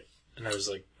not right. And I was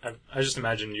like, I just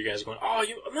imagined you guys going,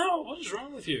 no, what is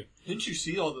wrong with you? Didn't you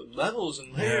see all the levels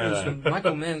and layers Yeah. and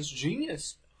Michael Mann's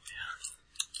genius?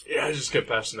 Yeah, I just kept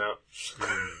passing out.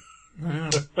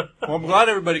 Well, I'm glad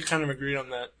everybody kind of agreed on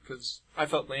that, because I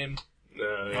felt lame.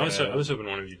 I was hoping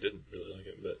one of you didn't really like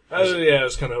it, but I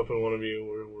was kind of hoping one of you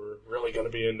were really going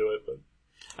to be into it, but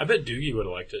I bet Doogie would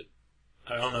have liked it.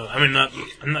 I don't know. I mean,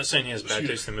 I'm not saying he has bad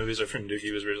taste in movies. Our friend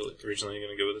Doogie was originally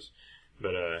going to go with us,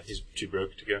 but he's too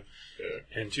broke to go,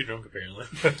 and too drunk apparently.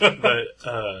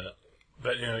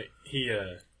 but you know,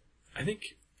 I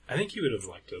think he would have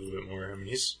liked it a little bit more. I mean,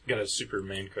 he's got a super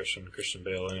man crush on Christian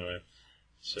Bale anyway.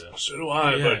 So do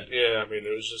I. Yeah. But yeah, I mean,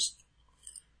 it was just.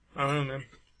 I don't know, man.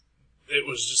 It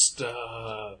was just,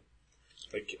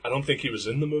 like, I don't think he was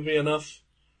in the movie enough.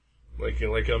 Like,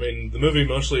 I mean, the movie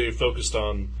mostly focused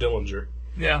on Dillinger.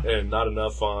 Yeah. And not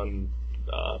enough on,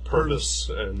 Purvis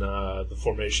and, the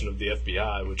formation of the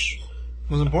FBI, which...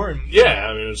 Was important. Yeah,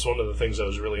 I mean, it's one of the things I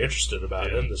was really interested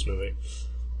about in this movie.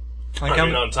 Like, I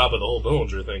mean, on top of the whole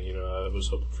Dillinger thing, you know, I was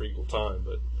hoping for equal time,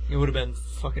 but... It would have been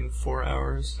fucking 4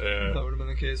 hours. Yeah. That would have been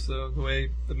the case, though, the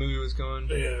way the movie was going.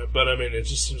 Yeah, but I mean, it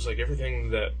just seems like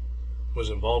everything that was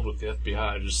involved with the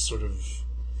FBI just sort of,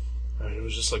 I mean, it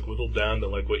was just like whittled down to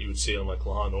like what you would see on like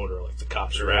Law and Order, like the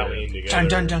cops rallying together. Dun,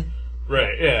 dun, dun.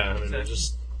 Right, yeah, I mean, it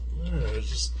was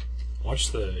just,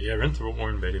 watch rent the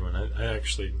Warren Beatty one.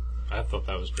 I thought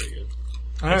that was pretty good.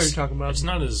 I know what you're talking about. It's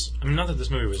not as, I mean, not that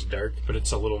this movie was dark, but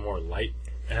it's a little more light.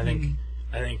 And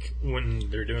I think when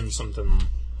they're doing something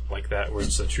like that, where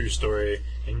it's a true story,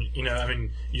 and you know, I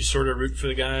mean, you sort of root for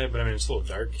the guy, but I mean, it's a little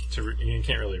dark you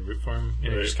can't really root for him. You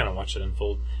just kind of watch it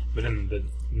unfold. But in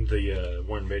the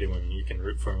Warren Beatty one, you can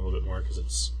root for him a little bit more because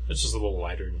it's just a little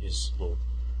lighter, and he's a little.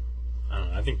 I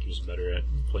don't know. I think he was better at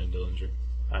playing Dillinger.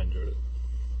 I enjoyed it.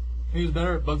 He was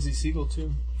better at Bugsy Siegel,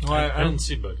 too. Well, I didn't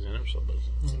see Bugsy. I never saw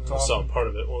Bugsy. I saw part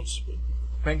of it once, but...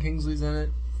 Ben Kingsley's in it.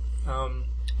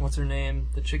 What's her name?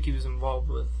 The chick he was involved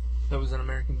with that was in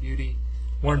American Beauty.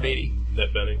 Warren Beatty.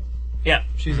 Net Benning. Yeah,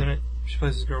 she's in it. She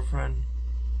plays his girlfriend.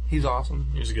 He's awesome.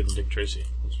 He was a good Dick Tracy.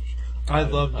 That's for sure. I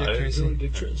love Dick Tracy. enjoyed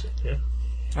Dick Tracy, yeah.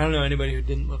 I don't know anybody who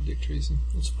didn't love Dick Tracy.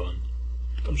 It's fun.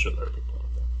 I'm sure there are people out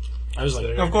there. I was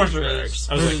like, Of course there is.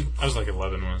 I was like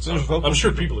 11 when I saw There's it. vocal I'm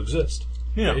sure people. people exist.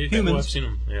 Yeah, Well, I've humans. seen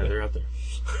them. Yeah, they're out there.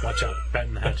 Watch out,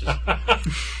 batting the hatches.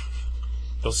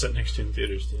 They'll sit next to you in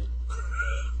theaters too.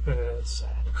 That's sad.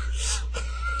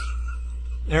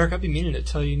 Eric, I'd be meaning to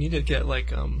tell you, you need to get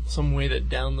like some way to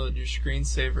download your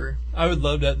screensaver. I would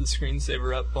love to have the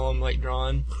screensaver up while I'm like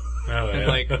drawing Oh, and yeah.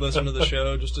 like listen to the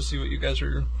show just to see what you guys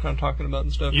are kind of talking about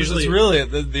and stuff. 'Cause Usually- it's really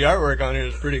the artwork on here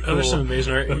is pretty cool. Oh, there's some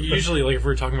amazing art. Usually, like if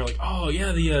we're talking about like, oh yeah,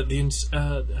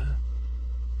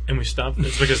 and we stop,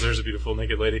 it's because there's a beautiful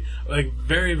naked lady. Like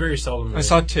very, very seldom. I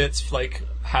saw tits like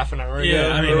half an hour ago Yeah,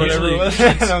 I mean, or whatever usually it was,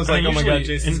 it's- and I was like, I mean, oh my god,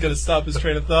 usually- Jason's gonna stop his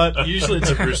train of thought. Usually it's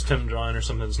a Bruce Timm drawing or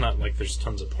something. It's not like there's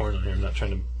tons of porn on here. I'm not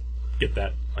trying to get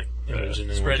that like image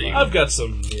in Spread anyone's eagle. mind. I've got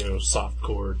some,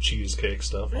 softcore cheesecake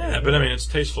stuff. Yeah, but I mean, it's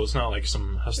tasteful. It's not like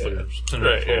some hustler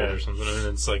Right, yeah. or something. I mean,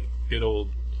 it's like good old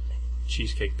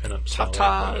cheesecake pinup style.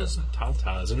 Tatas.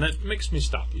 Tatas. And that makes me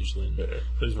stop usually and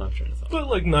lose my train of thought. But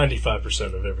like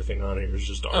 95% of everything on here is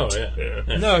just art. Oh, yeah.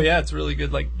 yeah. No, yeah, it's really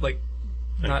good. Like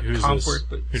not who's comp this? work,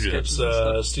 but Who did sketches It's and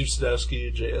stuff. Steve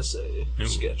Sadowski, JSA Ooh.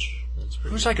 sketch. That's I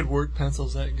pretty wish I could work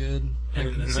pencils that good.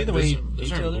 And see that- the way he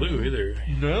those aren't detailed blue it? either.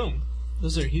 No,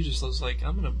 those are. He just was like,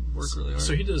 I'm gonna work really hard.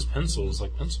 So he does pencils,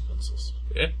 like pencils.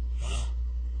 Yeah. Wow.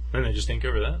 And they just ink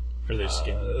over that? Or they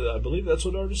scan? I believe that's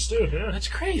what artists do, yeah. That's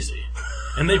crazy.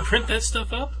 And they print that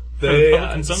stuff up? They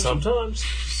public consumption? sometimes.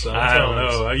 I don't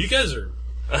know. You guys are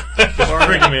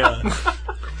freaking me out.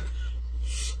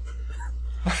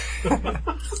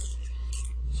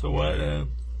 So what?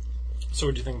 So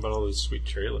what do you think about all those sweet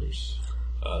trailers?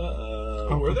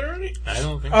 Were there any? I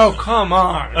don't think Oh, so. come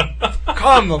on.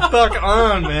 Come the fuck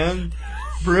on, man.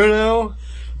 Bruno.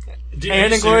 Dude,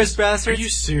 And are you Inglourious serious? Basterds? Are you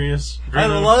serious? I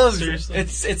Bruno? love Seriously?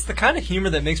 it's the kind of humor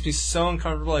that makes me so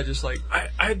uncomfortable. I just like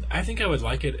I think I would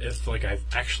like it if like I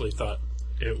actually thought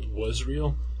it was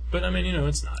real. But I mean,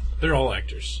 it's not. They're all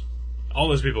actors. All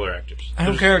those people are actors. I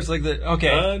don't care. It's like the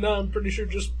okay. No, I'm pretty sure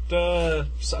just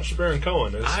Sacha Baron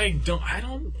Cohen is. I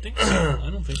don't think so. I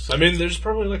don't think so. I mean, there's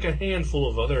probably like a handful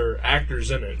of other actors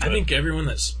in it. I but- think everyone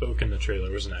that spoke in the trailer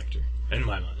was an actor, in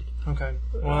my mind. Okay.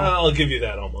 Well, I'll give you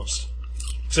that almost.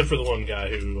 Except for the one guy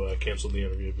who canceled the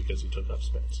interview because he took off his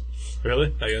pants.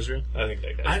 Really? That guy's real? I think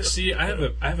that guy's real.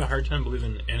 I have a hard time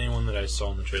believing anyone that I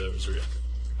saw in the trailer was real.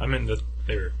 I mean that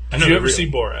they were. Did you ever see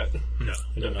Borat? No,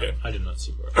 Okay. I did not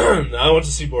see Borat. I went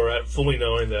to see Borat fully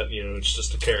knowing that, it's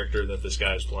just a character that this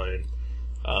guy's playing.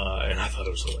 And I thought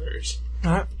it was hilarious.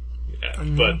 Alright. Yeah,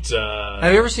 but...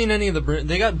 Have you ever seen any of the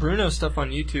they got Bruno stuff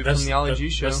on YouTube from the Ali G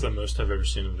show? That's the most I've ever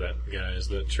seen of that guy. Is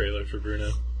the trailer for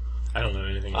Bruno? I don't know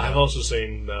anything. I've about also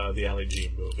seen the Ali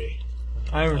G movie.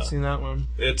 I haven't seen that one.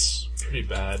 It's pretty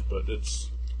bad, but it's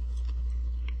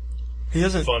He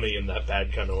doesn't. funny in that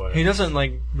bad kind of way. He doesn't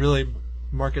like really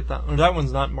market that. Or that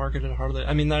one's not marketed hardly.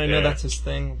 I mean, I know Yeah. that's his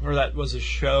thing, or that was his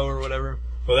show, or whatever.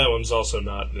 Well, that one's also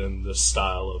not in the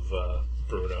style of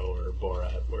Bruno or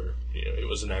Borat, where it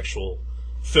was an actual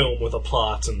film with a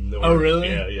plot and. Oh, really?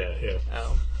 Yeah.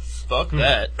 Oh, fuck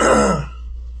that.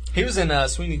 He was in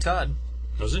Sweeney Todd.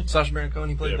 Was he? Sacha Baron Cohen.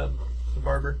 He played Yeah. the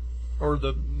barber, or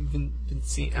the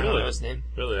Vincent. I don't know his name.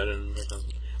 Really, I didn't recognize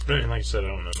him. But I mean, like I said, I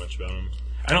don't know much about him.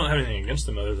 I don't have anything against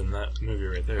him other than that movie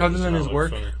right there. Other It's than not his really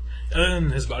work? funny. Other than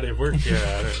his body of work,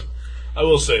 yeah. I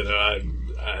will say that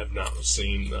I have not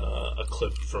seen a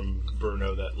clip from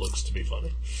Bruno that looks to be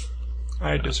funny.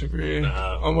 I disagree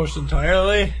No. almost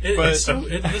entirely. It but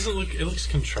doesn't look. It looks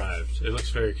contrived. It looks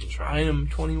very contrived. I am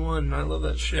 21. I love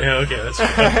that shit. Yeah, okay, that's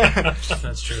true.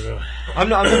 That's true though.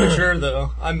 I'm immature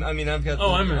though. I mean, I've got.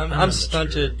 Oh, I'm immature.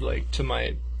 stunted like to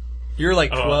my. You're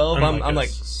like Oh, 12. I'm I'm like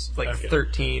like okay.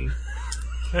 13.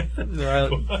 Right.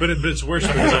 But it's worse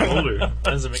because I'm older. That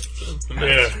doesn't make sense. The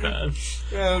math's bad.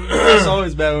 It's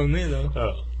always bad with me though. Oh,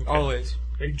 okay. Always.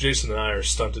 I think Jason and I are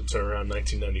stunted to around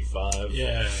 1995.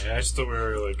 Yeah, I still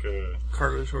wear like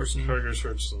Cargo shorts and. cargo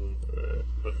shorts and.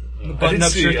 But, I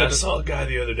Button-up shirt I that- saw a guy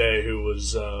the other day who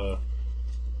was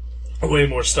way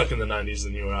more stuck in the 90s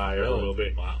than you and I ever will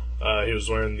be. Wow. He was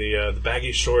wearing the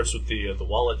baggy shorts with the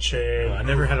wallet chain. I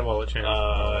never had a wallet chain.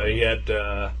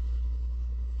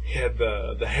 He had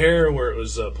the hair where it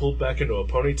was pulled back into a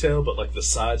ponytail, but like the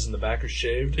sides and the back are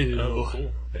shaved. Oh,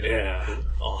 cool. Yeah,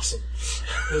 awesome.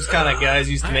 Those kind of guys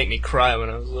used to make me cry when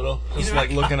I was little. Just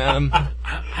like looking at them.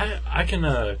 I can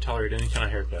tolerate any kind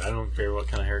of haircut. I don't care what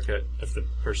kind of haircut if the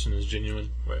person is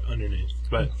genuine underneath.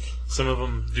 But some of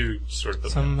them do sort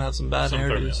of. Some have some bad throw me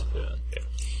hairdos. off, yeah.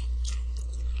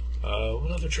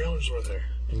 What other trailers were there?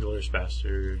 Inglourious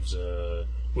Bastards.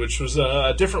 Which was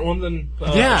a different one than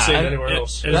Yeah, I've seen I- anywhere It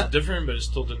else. was That- different, but it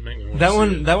still didn't make me want to That see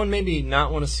one. it. That one made me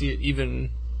not want to see it even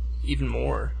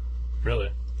more. Really?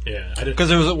 Yeah. I did. Because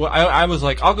there was, I was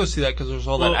like, I'll go see that because there's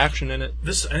all Well, that action in it.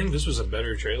 I think this was a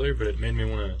better trailer, but it made me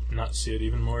want to not see it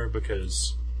even more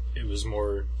because it was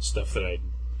more stuff that I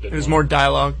didn't It was want. more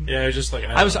dialogue. Yeah, it was just like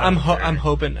I'm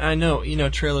hoping. I know,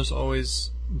 trailers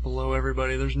always blow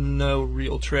everybody. There's no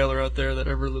real trailer out there that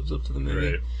ever lives up to the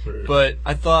movie. Right. But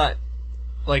I thought,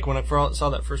 like when I saw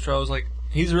that first trailer, I was like,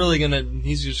 he's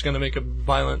just gonna make a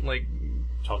violent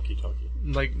talkie.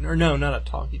 or no, not a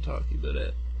talkie, but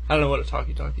I don't know what a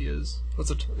talkie is.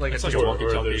 What's It's like a a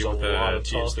walkie-talkie there's a with lot a of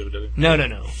talk. TSW. no,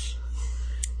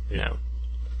 Yeah.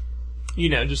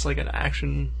 no. Just like an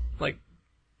action, like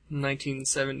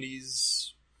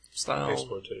 1970s style.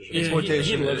 Exploitation. Yeah,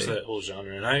 Exploitation he loves movie. that whole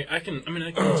genre, and I can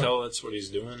tell that's what he's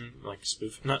doing, like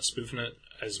not spoofing it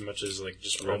as much as like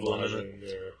just reveling in it.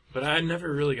 Yeah. But I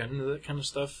never really got into that kind of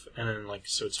stuff, and then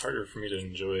so it's harder for me to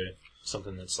enjoy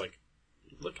something that's like,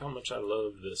 look how much I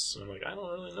love this, and I'm like, I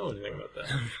don't really know anything about that.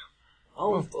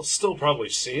 I'll still probably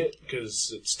see it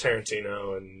because it's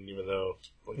Tarantino, and even though,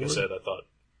 like I said, I thought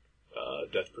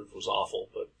Death Proof was awful,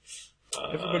 but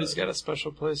Everybody's got a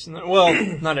special place in that. Well,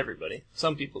 not everybody.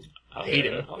 Some people hate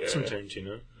him. Some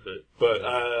Tarantino, But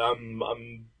I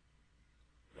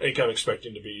think I'm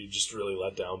expecting to be just really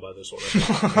let down by this one.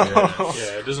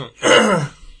 yeah, it doesn't.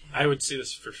 I would see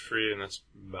this for free, and that's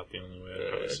about the only way I'd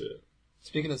probably see it.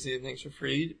 Speaking of seeing things for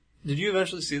free, did you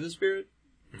eventually see The Spirit?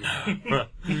 No.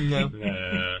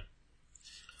 No.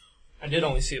 I did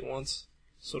only see it once,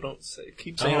 so don't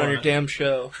keep saying it on your damn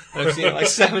show. I've seen it like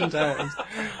 7 times.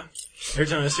 Every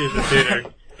time I see it at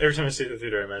the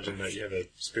theater, I imagine that you have a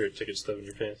Spirit ticket stub in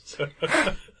your pants.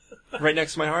 Right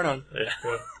next to my heart-on.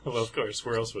 Yeah. Well, of course.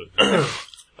 Where else would it?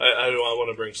 I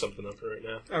want to bring something up right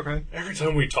now. Okay. Every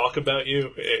time we talk about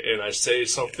you, and I say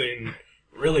something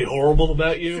really horrible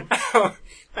about you,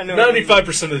 I know.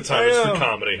 95% of the time it's for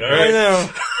comedy, alright? I know.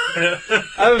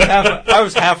 I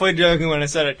was halfway joking when I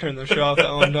said I turned the show off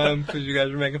that one time because you guys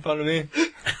were making fun of me.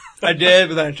 I did,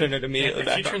 but then I turned it immediately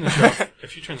back on.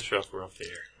 If you turn the show off, we're off the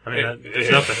air. I mean, there's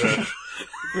nothing.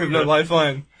 We have no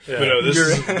lifeline. Yeah. But no, this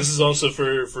is also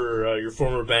for your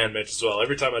former bandmates as well.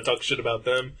 Every time I talk shit about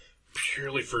them,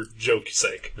 purely for joke's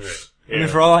sake. Right. I mean,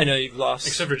 for all I know, you've lost.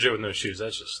 Except for Joe with no shoes.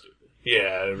 That's just stupid.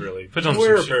 Yeah, really. Put on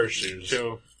Wear some a pair of shoes.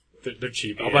 Joe, they're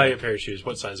cheap. I'll buy you a pair of shoes.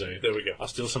 What size are you? There we go. I'll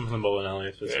steal some from the bowling alley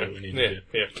if that's what we need to do.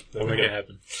 Yeah. We'll make it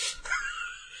happen.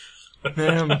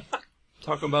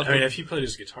 Talk about I mean, if he played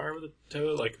his guitar with a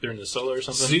toe, like during the solo or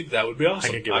something. See, that would be awesome.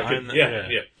 I could get behind that.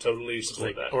 Yeah, totally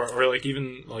support like, that. or like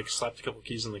even like slapped a couple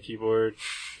keys on the keyboard,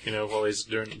 while he's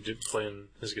playing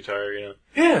his guitar, Yeah,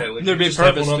 like there'd be a just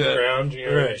have purpose one on to the it. ground,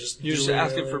 Right. You just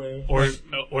ask it for, or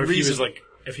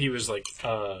if he was like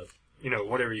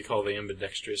whatever you call the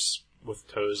ambidextrous with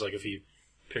toes, like if he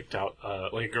picked out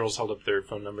like girls held up their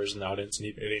phone numbers in the audience and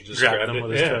he just grabbed them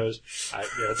with his toes.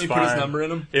 That's he fine. put his number in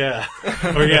them. Yeah,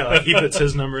 or like he puts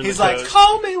his number in. He's the like, toes,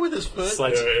 call me with his foot.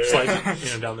 slides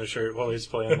down their shirt while he's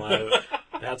playing live.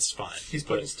 That's fine. He's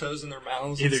putting his toes in their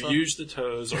mouths. Either use the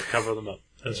toes or cover them up.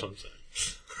 That's what I'm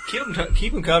saying.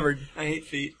 Keep them covered. I hate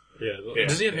feet. Yeah.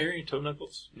 Does he have hairy toe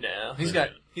knuckles? No, he's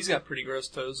got pretty gross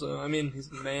toes though. I mean,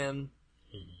 he's a man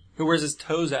who wears his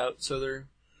toes out, so they're.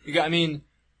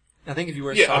 I think if you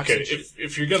wear socks, okay.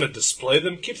 If you're gonna display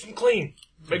them, keep them clean.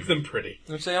 Make them pretty.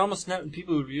 I'd say almost not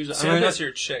people would use it. See, unless you're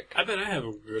a chick. I bet I have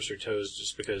grosser toes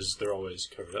just because they're always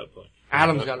covered up. Like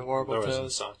Adam's got horrible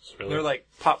toes. Socks, really. They're like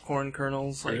popcorn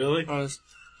kernels. Like, really?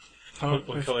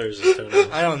 What color is his toenails?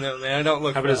 I don't know, man. I don't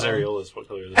look. How about his areolas? What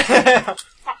color are they?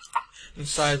 The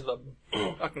size of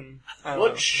a fucking.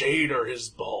 What shade are his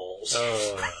balls?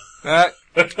 That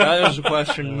is a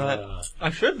question that I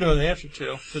should know the answer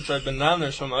to, since I've been down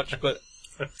there so much, but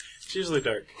it's usually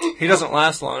dark. He doesn't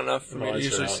last long enough for me to Lights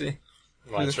usually are out. see.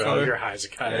 Lights are out. You're high as a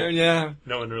kite. Yeah.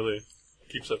 No one really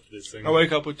keeps up with these things. I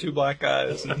wake up with 2 black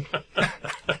eyes. And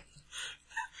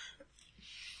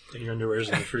and your underwear's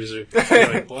in the freezer.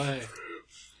 You're like, why?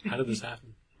 How did this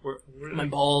happen? Where my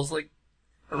balls, like,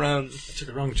 around. I took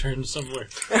a wrong turn somewhere.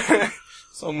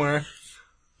 Somewhere.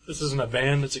 This isn't a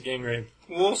band, it's a gang rape.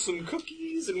 Wolf some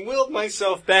cookies and willed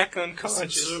myself back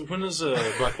unconscious. So when is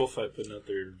Black Wolf Fight putting out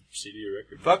their CD or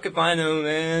record? Fuck if I know,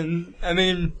 man. I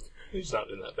mean, he's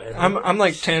not in that band. I'm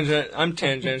like I'm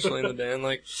tangentially in the band.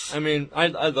 Like, I mean, I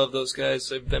love those guys.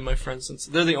 They've been my friends since.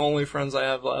 They're the only friends I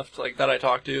have left, like that I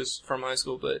talk to is from high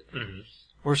school. But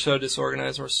we're so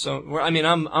disorganized. I'm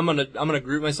gonna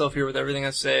group myself here with everything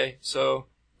I say. So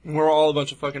we're all a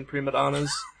bunch of fucking prima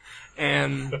donnas.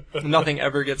 And nothing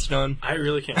ever gets done. I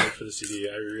really can't wait for the CD.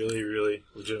 I really, really,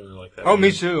 legitimately like that. Oh,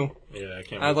 me too. Yeah, I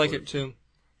can't. I like it too.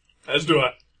 As do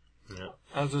I. Yeah.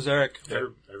 As does Eric.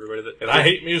 Everybody that. And I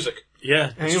hate music.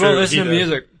 Yeah, and he won't listen to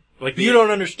music. Like you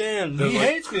don't understand. He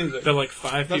hates music. The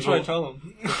 5 people. That's what I tell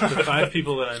him. The 5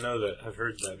 people that I know that have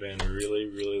heard that band really,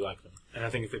 really like them. And I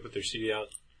think if they put their CD out,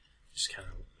 just kind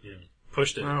of,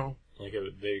 pushed it. Wow. Like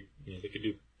they could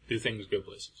do things, go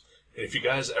places. And if you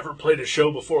guys ever played a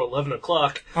show before 11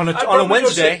 o'clock... On a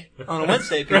Wednesday. On a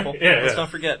Wednesday, people. Yeah, Let's not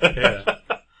forget. Yeah.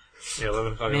 Yeah,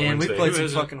 11 o'clock on Wednesday. Man, we played some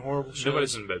fucking horrible shows.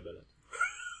 Nobody's in bed by then.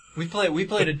 We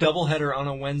played a doubleheader on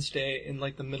a Wednesday in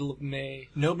like the middle of May.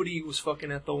 Nobody was fucking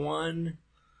at the one.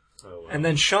 Oh, wow. And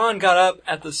then Sean got up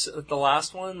at the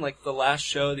last one, like the last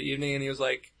show of the evening, and he was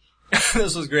like,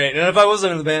 this was great. And if I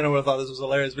wasn't in the band, I would have thought this was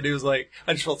hilarious, but he was like,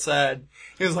 I just felt sad.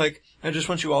 He was like, I just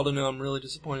want you all to know I'm really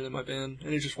disappointed in my band.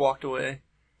 And he just walked away.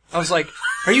 I was like,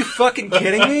 are you fucking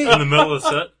kidding me? In the middle of the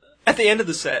set? At the end of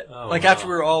the set. Oh, like, wow. after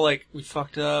we were all like, we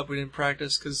fucked up, we didn't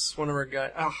practice, because one of our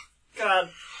guys, oh, God.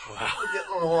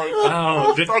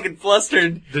 Wow. I'm fucking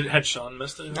flustered. Had Sean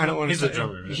missed it? I don't want to He's a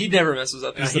drummer, right? He never messes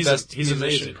up. He's the best he's musician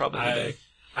amazing. probably today.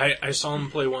 I saw him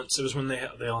play once. It was when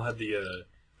they all had the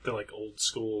like old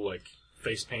school like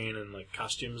face paint and like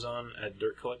costumes on at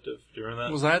Dirt Collective. Do you remember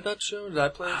that? Was I at that show? Did I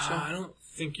play that show? I don't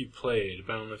think you played,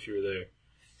 but I don't know if you were there.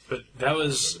 But that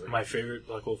was my favorite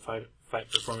Black Wolf Fight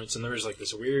performance, and there was like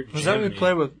this weird. Was that when we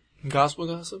played with Gospel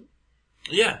Gossip?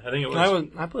 Yeah, I think it was.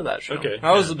 I played that show. Okay,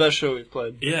 that was yeah. the best show we've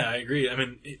played. Yeah, I agree. I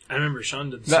mean, I remember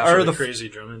Sean did That- some sort or of the- crazy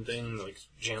drumming thing, like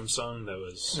jam song that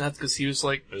was. That's because he was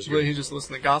like, It was good. he just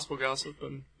listened to gospel gossip,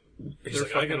 and He's they're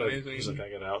like, fucking amazing. He's like,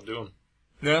 I gotta outdo him.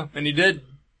 yeah, and he did.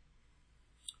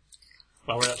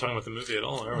 Well, we're not talking about the movie at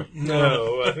all, are we?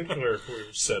 No, I think we've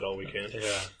said all we can.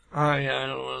 Yeah. Yeah, I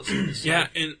don't know what else to say. Yeah,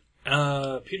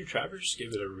 and Peter Travers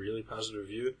gave it a really positive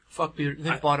review. Fuck Peter,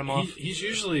 they bought him off. He's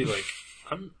usually like,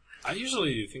 I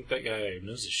usually think that guy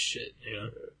knows his shit, you know?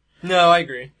 No, I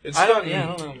agree. It's I don't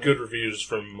gotten know. good reviews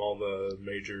from all the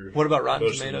major... What about Rotten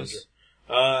most of the Tomatoes?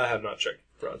 major- I have not checked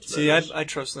Rotten See, Tomatoes. I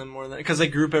trust them more than, because they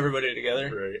group everybody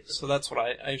together. Right. So that's what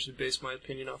I usually base my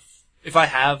opinion off. If I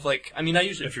have, like, I mean, I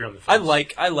usually, If you're on the I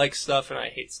fence. like stuff and I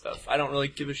hate stuff. I don't really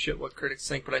give a shit what critics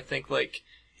think, but I think, like,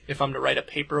 if I'm to write a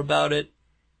paper about it,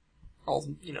 I'll,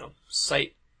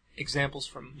 cite examples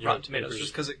from You Rotten write Tomatoes, papers-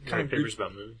 just because it you kind write of papers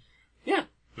about movies. Yeah,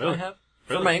 Really? I have.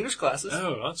 Really? For my English classes.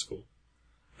 Oh, that's cool.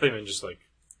 I thought you meant just like,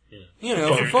 For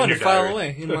in fun your to file diary.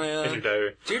 away in my, in your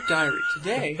diary. Dear Diary,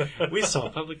 today. We saw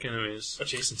Public Enemies.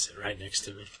 Jason sat right next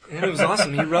to me. And it was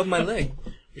awesome. He rubbed my leg.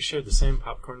 We shared the same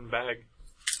popcorn bag.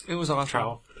 It was awesome.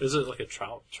 Trough. Is it like a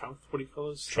trough? Trough? What do you call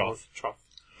those? Trough. Trough.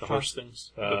 The horse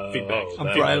things? The feed Oh, bags. A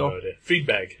that bridle. I have no idea.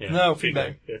 Feedbag. Yeah. No,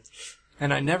 feedback. Yeah.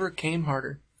 And I never came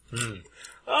harder.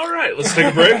 All right, let's take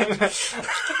a break.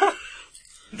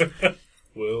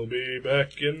 We'll be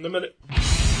back in a minute.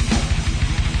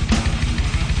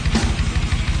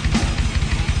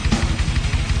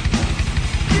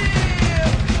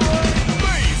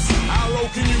 How low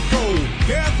can you go?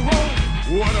 Death row?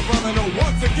 What a brother know.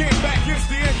 Once again, back is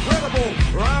the incredible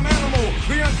rhyme animal,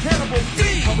 the uncannibal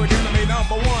D. Public enemy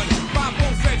number one.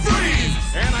 5 said freeze,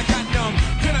 and I got numb.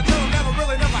 Can I tell him never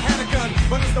had a gun,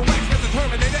 but it's the wax that's the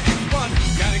Terminator X1.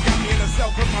 Now they got me in a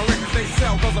cell 'cause my records they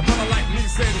sell. 'Cause a brother like me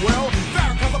said, well,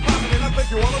 Farrakhan's a prophet and I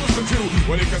think you wanna listen to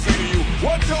what he can say to you.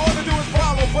 What you ought to do is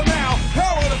follow for now.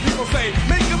 How will the people say?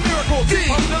 Make a miracle.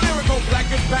 I'm the lyrical. Black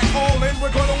is back all in.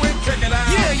 We're gonna win. Check it out.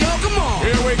 Yeah, yo, come on.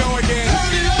 Here we go again.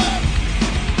 Turn it up.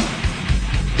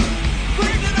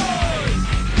 Bring the noise.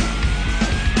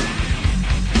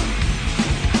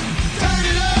 Turn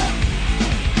it up.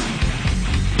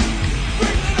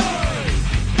 Bring the noise.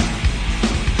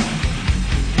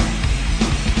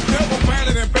 Never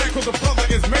banded and bad 'cause the brother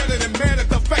is madder than mad at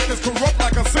the fact that's corrupt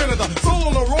like a senator. Soul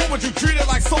on the road, but you treat it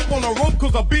like soap on a rope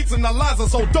 'cause the beats and the lines are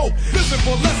so dope. Listen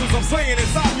for lessons I'm saying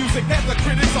inside music that the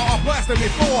critics are blasting me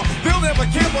for. They'll never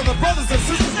care for the brothers and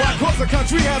sisters why 'cause the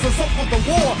country has us up for the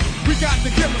war. We got to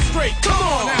give them straight. Come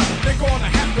on now, they're gonna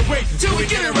have to wait till we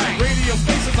get it right. Radio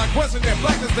stations are questioning their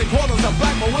blackness, they call us a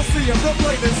black, but we'll see if the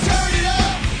latest. Turn it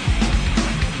up.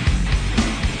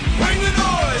 Bring the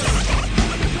noise.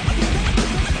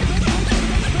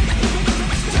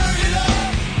 Turn it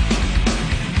up.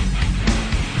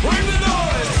 Bring the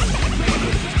noise.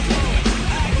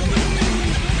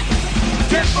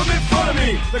 Get from in front of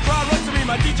me. The crowd runs to me.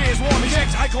 My DJ is warm. He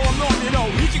checks. I call him Norm. You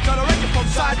know he can cut a record from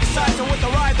side to side. So with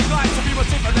the ride, the glide to be much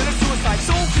safer than a suicide.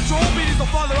 Soul control beat is the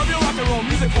father of your rock and roll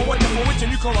music. For what and for which,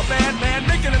 and you call a band, man.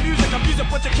 Making the music, I'm music,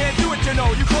 but you can't do it. You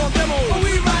know you call them demos. But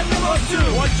we ride limos too.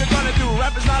 What you gonna do?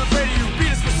 Rap is not afraid of you.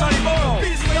 Beat us for Sonny Bono.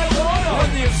 Beat us for Yoko Ono.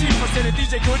 Run the MC for saying the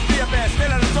DJ couldn't be a band.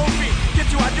 Stand on his own feet. Get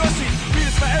you out your seat.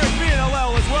 Beat us for Eric B and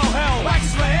LL as well. Hell, wax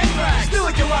is for Anthrax. Still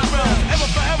like your rock bell. Ever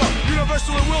forever.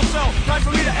 Universal and will sell. Time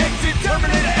for me to exit.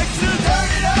 Terminator exit. Turn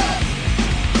it up.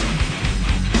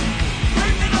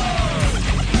 Bring the noise.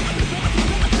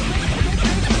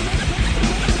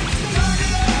 Turn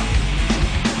it up.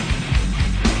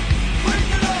 Bring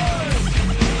the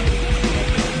noise.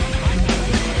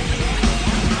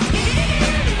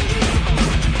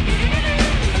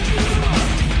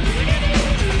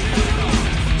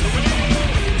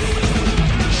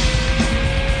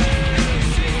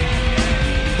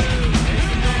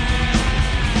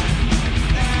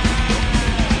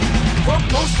 From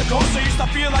coast to coast, I used to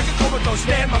feel like a comatose.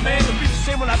 Stand my man, the beats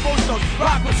the same when I post those.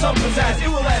 Rock with some pizzazz, it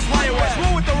will last. Lion West,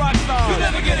 roll with the rock star. You'll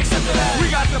never get accepted as. We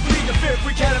got to plead the fifth,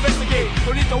 we can't investigate.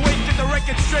 Don't need to wait, get the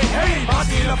record straight. Hey,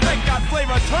 Monty in effect, got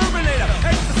flavor, Terminator.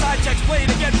 Extra side checks, play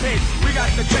to get paid. We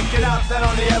got to check it out, that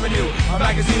on the avenue. A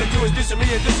magazine or two is dissing me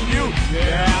and dissing you.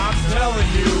 Yeah, I'm telling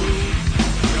you.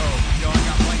 Yo, I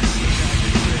got one.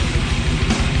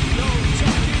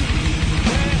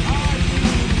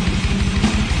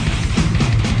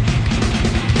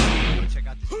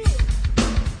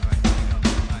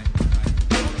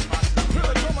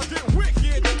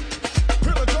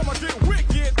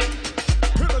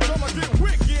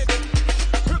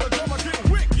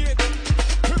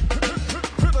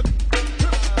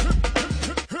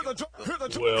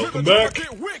 Welcome back. How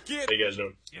you guys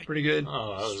doing? pretty good.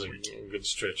 Oh, that was a good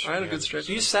stretch. I had a good stretch.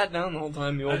 You sat down the whole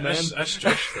time, you old man. I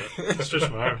stretched it. I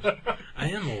stretched my arms. I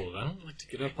am old. I don't like to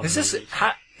get up on Isn't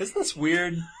this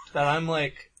weird that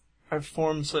I've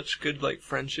formed such good, like,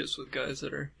 friendships with guys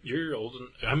that are... You're old.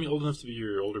 I'm old enough to be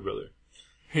your older brother.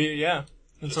 Yeah.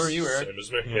 And so are you, Eric. Same as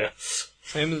me, yeah.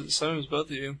 Same as both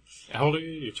of you. How old are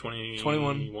you? You're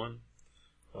 21?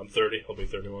 I'm 30. I'll be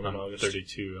 31 in I'm August.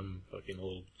 32. I'm fucking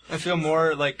old. I feel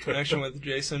more, like, connection with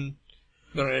Jason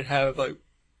than I have, like,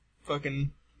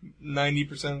 fucking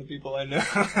 90% of the people I know.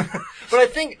 But I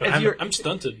think I'm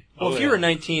stunted. Well, if you were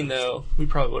 19, though, we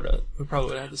probably would have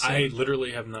had the same. I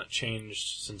literally have not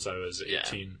changed since I was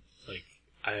 18. Yeah. Like,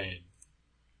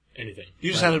 anything.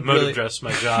 You just my had to mode really... of dress,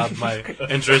 my job, my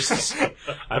interests.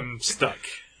 I'm stuck.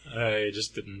 I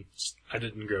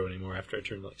didn't grow anymore after I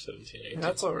turned like 17, 18.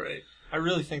 That's alright. I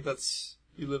really think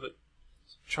you live a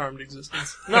charmed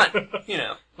existence. Not,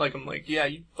 like I'm like, yeah,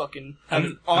 you fucking have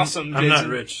an awesome I'm Jason.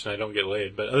 not rich and I don't get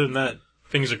laid, but other than that,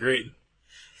 things are great.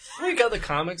 Well, you got the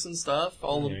comics and stuff,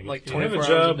 all the, like, 24 you have a hours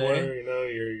job a day. where,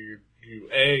 you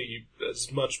as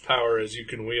much power as you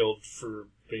can wield for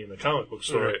being a comic book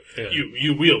store. Right, yeah.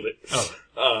 You wield it.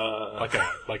 Oh.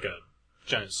 Like a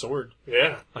giant sword.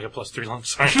 Yeah. Like a +3 long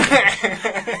sword.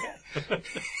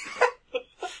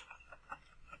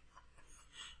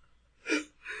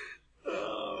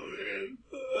 Oh, man.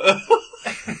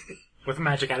 With a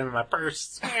magic item in my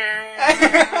purse. But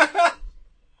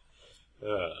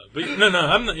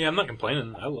I'm not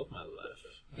complaining. I love my life.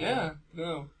 Yeah,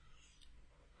 no.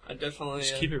 I definitely...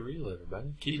 Just keep it real,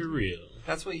 everybody. Keep it real.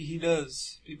 That's what he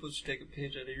does. People should take a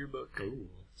page out of your book. Ooh.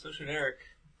 So should Eric.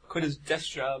 Quit his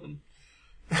desk job and...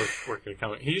 Work at a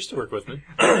comic. He used to work with me.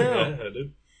 Yeah, I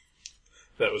did.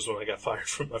 That was when I got fired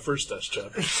from my first desk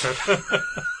job.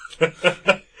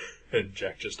 And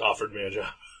Jack just offered me a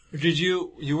job. Did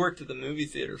you worked at the movie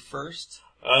theater first?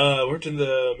 I worked in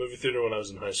the movie theater when I was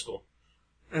in high school.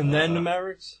 And then the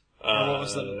Mavericks? Or what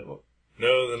was the...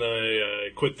 No, then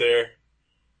I quit there.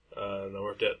 And I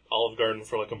worked at Olive Garden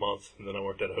for like a month. And then I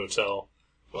worked at a hotel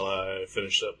while I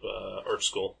finished up art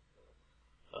school.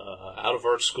 Out of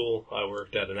art school, I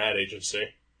worked at an ad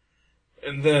agency.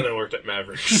 And then I worked at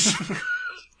Mavericks.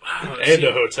 Wow, and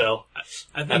a hotel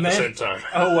at the same time.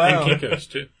 Oh, wow. And Kinko's,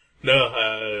 too. No,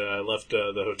 I left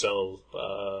the hotel,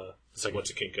 went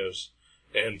to Kinko's,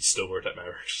 and still worked at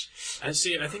Mavericks. I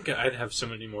think I'd have so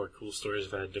many more cool stories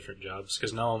if I had different jobs,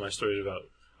 because now all my stories are about,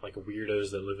 like, weirdos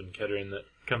that live in Kettering that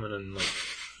come in and, like,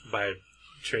 buy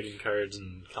trading cards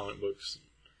and comic books.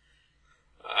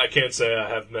 I can't say I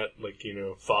have met, like,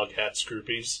 Fog Hats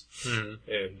groupies, Mm-hmm.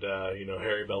 and,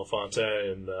 Harry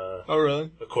Belafonte, and, Oh, really?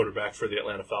 a quarterback for the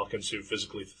Atlanta Falcons who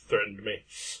physically threatened me.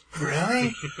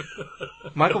 Really?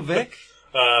 Michael Vick?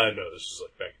 No, this was,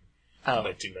 like, back in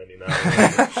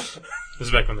 1999. This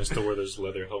is back when they still wore those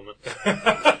leather helmets.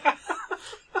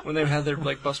 When they had their,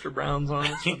 like, Buster Browns on.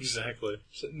 Exactly.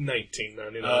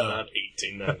 1999, not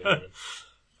 1899.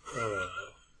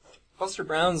 Buster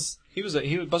Brown's...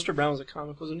 Buster Brown was a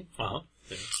comic, wasn't he? Uh-huh.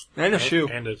 Yeah. And a shoe.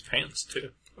 And his pants,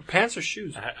 too. Pants or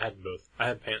shoes? I had both. I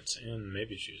had pants and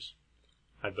maybe shoes.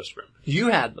 I had Buster Brown. You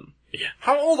had them? Yeah.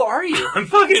 How old are you? I'm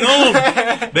fucking old!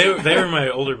 They were my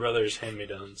older brother's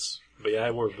hand-me-downs. But yeah,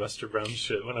 I wore Buster Brown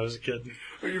shit when I was a kid.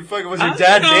 Was your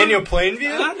dad Daniel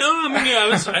Plainview?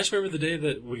 I just remember the day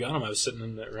that we got him. I was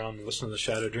sitting around listening to the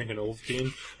Shadow, drinking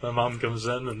Ovaltine. My mom comes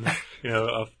in and,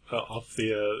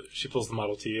 she pulls the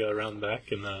Model T around the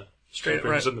back and, straight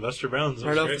brings right, in the Buster Browns.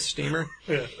 right off the steamer.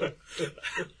 Yeah.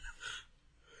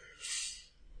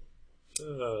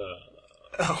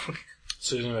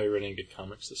 So is anybody reading good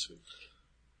comics this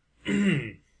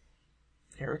week?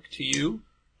 Eric, to you?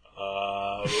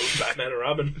 Batman and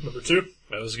Robin, number 2.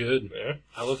 That was good. Yeah.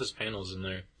 I love his panels in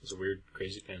there. Those weird,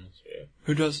 crazy panels. Yeah.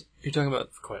 Who does... You're talking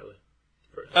about... Quietly.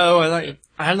 Oh, I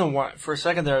don't know why. For a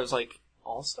second there, I was like,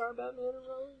 All-Star Batman and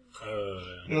Robin?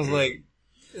 Yeah. And I was like,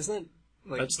 isn't it...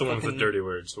 Like, that's the one with the dirty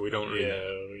words, so we don't read. Yeah,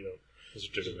 we don't. Those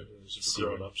are dirty words. Those are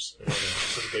grown-ups.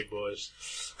 For the big boys.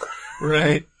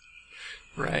 Right.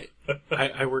 Right.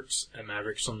 I worked at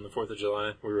Mavericks on the 4th of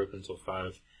July. We were open until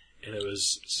 5. And it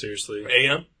was seriously...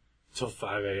 A.M.? Till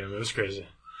 5 a.m. It was crazy.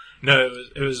 No,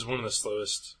 it was one of the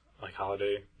slowest, like,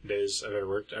 holiday days I've ever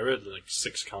worked. I read, like,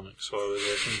 6 comics while I was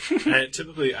working. And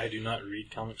typically, I do not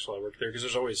read comics while I work there, because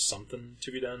there's always something to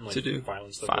be done, like to do.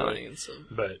 filing stuff. Filing and stuff.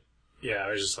 But, yeah,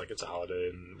 I was just like, it's a holiday,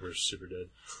 and we're super dead.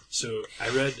 So, I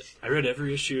read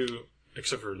every issue,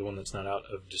 except for the one that's not out,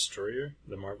 of Destroyer,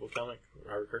 the Marvel comic,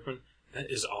 Robert Kirkman. That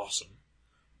is awesome.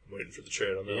 I'm waiting for the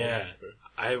trade on that Yeah.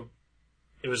 one.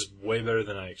 It was way better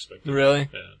than I expected. Really?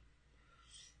 Yeah.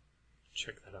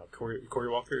 Check that out. Corey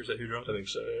Walker, is that who drew it? I think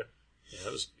so, yeah. Yeah,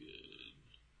 that was good.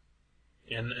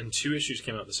 And 2 issues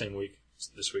came out the same week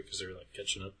this week because they were like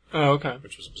catching up. Oh, okay.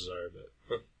 Which was bizarre, but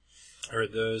I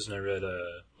read those and I read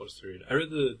what was the read? I read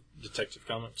the Detective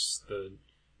Comics, the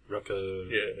Rucka.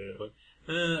 Yeah.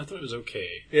 I thought it was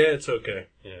okay. Yeah, it's okay.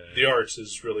 Yeah. The art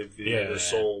is really the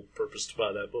sole purpose to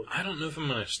buy that book. I don't know if I'm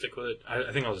going to stick with it.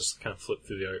 I think I'll just kind of flip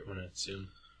through the art when I see him.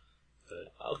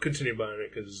 But I'll continue buying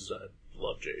it because I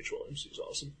love J.H. Williams. He's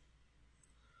awesome.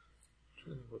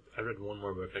 I read one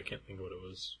more book. I can't think of what it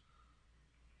was.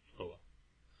 Oh well.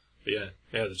 But yeah,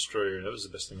 The Destroyer. That was the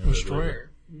best thing I read.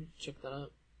 Destroyer. Check that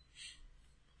out.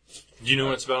 Do you know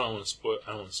what it's about? I don't want to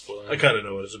spoil it. I kind of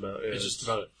know what it's about. Yeah, It's just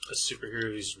about a superhero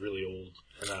who's really old,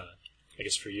 and I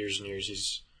guess for years and years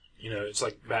he's, it's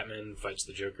like Batman fights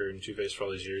the Joker and Two-Face for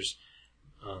all these years.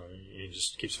 He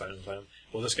just keeps fighting him.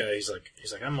 Well, this guy, he's like,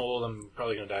 I'm old. I'm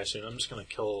probably gonna die soon. I'm just gonna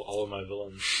kill all of my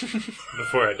villains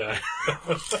before I die.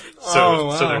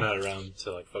 So they're not around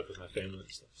to like fuck with my family and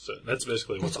stuff. So that's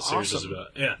basically what the series is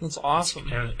about. Yeah, That's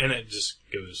awesome. and it just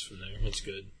goes from there. It's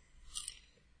good.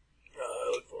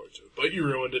 I look forward to it. But you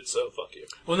ruined it, so fuck you.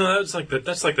 Well, no, that's like the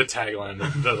tagline.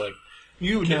 The like.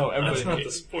 You know everybody. That's not the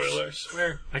hates it. spoiler. I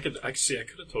swear. I could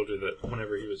have told you that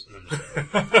whenever he was. No,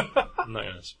 I'm not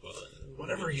gonna spoil it.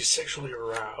 Whenever he's sexually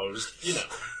aroused,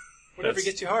 Whatever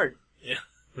gets you hard. Yeah.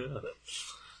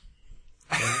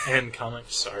 And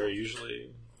comics are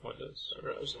usually what does.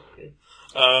 arousing. Yeah.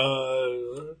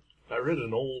 I read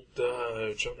an old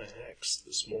Jonah Hex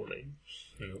this morning,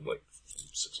 like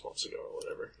 6 months ago or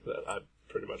whatever. That I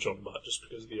pretty much only bought just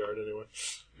because of the art anyway.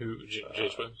 Who?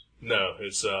 J.H. Williams? No,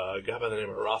 it's a guy by the name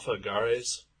of Rafa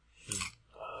Gares.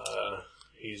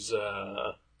 He's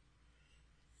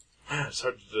it's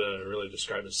hard to really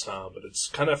describe his style, but it's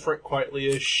kind of Frank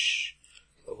Quitely-ish,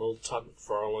 a little Todd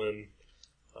McFarlane.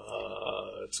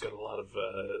 It's got a lot of,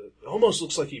 it almost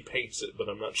looks like he paints it, but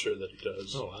I'm not sure that he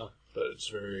does. Oh wow! But it's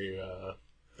very,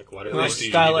 Like what? Like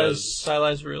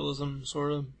stylized realism,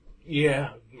 sort of.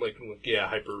 yeah,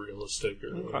 hyper realistic.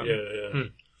 Okay. Yeah.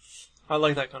 I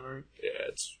like that kind of art. Yeah,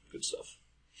 it's good stuff.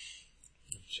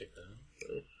 Check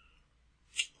that out.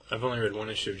 I've only read one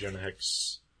issue of Jonah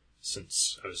Hex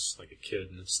since I was like a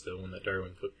kid, and it's the one that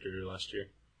Darwin flipped through last year.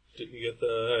 Didn't you get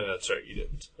the? That's right, you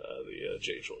didn't. The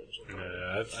J.H. Williams one.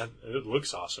 Yeah, it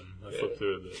looks awesome. I flipped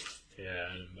through it, but yeah,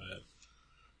 I didn't buy it.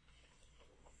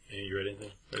 Hey, you read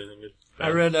anything? Good? I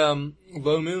read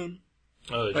Low Moon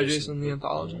Oh, by Jason the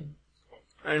Anthology.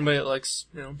 Anybody that likes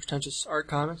pretentious art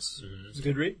comics, it's a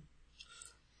good read.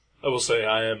 I will say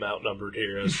I am outnumbered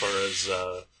here as far as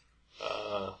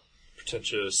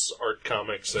pretentious art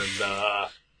comics and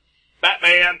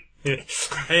Batman.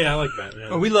 Hey, I like Batman.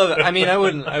 Oh, we love it. I mean,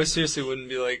 I seriously wouldn't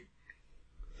be like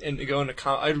into going to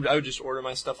I would just order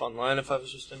my stuff online if I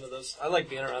was just into this. I like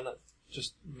being around that,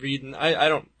 just reading. I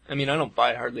don't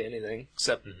buy hardly anything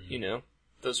except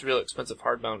those real expensive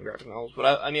hardbound graphic novels. But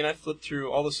I flipped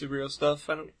through all the superhero stuff.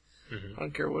 I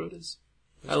don't care what it is.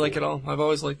 I like it all. I've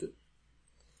always liked it.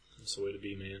 That's the way to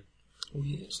be, man. Oh,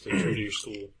 yeah. Stay true to your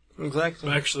school. Exactly.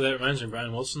 Well, actually, that reminds me,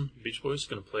 Brian Wilson, Beach Boys, is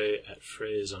going to play at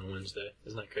Frey's on Wednesday.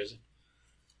 Isn't that crazy?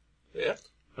 Yeah.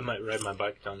 I might ride my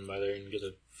bike down by there and get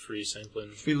a free sampling.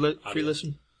 Free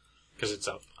listen. Because it's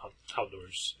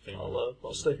outdoors.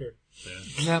 I'll stay here.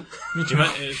 Yeah. Do you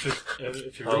mind,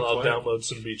 if you're I'll download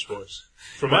some Beach Boys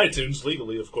from iTunes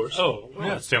legally, of course. Oh, well,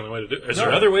 that's the only way to do it. Is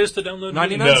there other ways to download?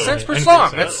 99 cents per I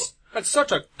song. think so. That's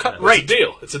such a cut It's rate. a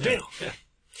deal. It's a deal. Yeah.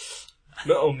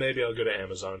 No, maybe I'll go to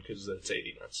Amazon because that's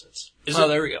 89 cents.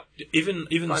 There we go. Even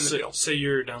Find the deal. say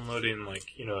you're downloading like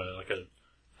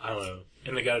I don't know,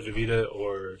 In-The-Gata Davida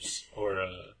or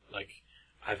like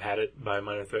I've Had It by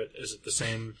Minor Threat. Is it the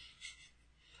same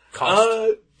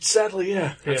cost? Sadly,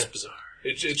 yeah. That's bizarre.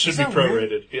 It should be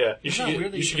prorated. Yeah. You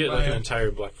should get like an entire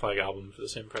Black Flag album for the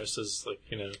same price as like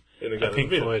a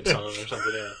Pink Floyd song or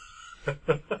something.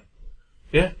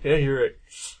 Yeah. Yeah, you're right.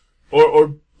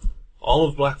 Or all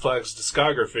of Black Flag's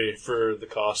discography for the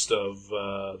cost of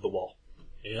The Wall.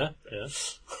 Yeah.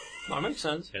 That makes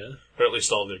sense. Yeah. Or at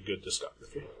least all their good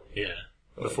discography. Yeah.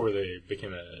 Before they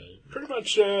became Pretty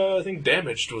much, I think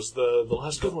Damaged was the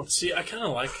last good one. See, I kind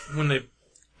of like when they...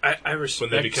 I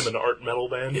respect... When they became an art metal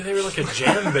band. Yeah, they were like a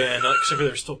jam band, except for they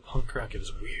were still punk rock. It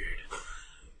was weird.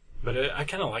 But I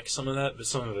kind of like some of that, but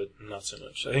some of it not so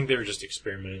much. I think they were just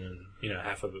experimenting, and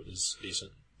half of it was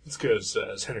decent. It's because,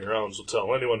 as Henry Rollins will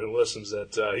tell anyone who listens,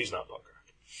 that he's not punk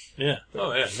rock. Yeah.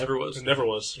 Oh, yeah. Never was. It never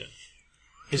was. Yeah.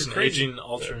 He's an aging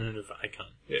alternative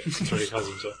icon. Yeah. That's what he calls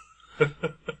himself.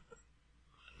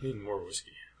 Need more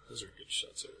whiskey. Those are good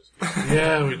shots of whiskey.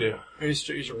 Yeah, we do. Use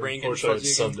your brain getting Unfortunately, fuzzy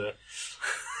it's again. Sunday.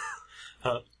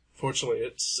 Huh? Fortunately,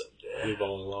 it's Blue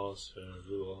ball laws.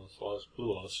 Blue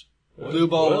laws. Blue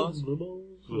ball laws? Blue balls?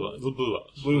 Blue laws.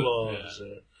 Blue laws. Yeah.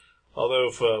 Yeah. Although,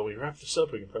 if we wrap this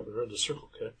up, we can probably run to Circle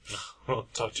K.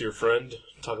 Talk to your friend.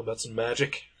 Talk about some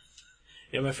magic.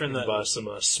 Yeah, my friend that... Buy some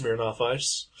Smirnoff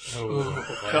Ice. Oh,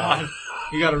 God.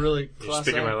 You gotta really You're class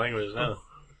speaking that. my language now.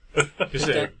 You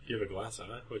said you have a glass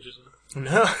eye. What'd you say?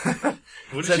 No.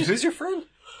 What Is that, who's your friend?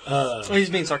 Well, Well, he's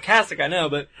being sarcastic, I know,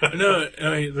 but... no, I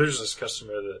mean, there's this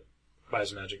customer that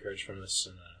buys magic cards from us,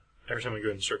 and every time we go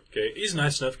in Circle K, he's a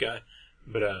nice enough guy,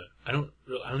 but I don't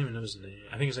even know his name.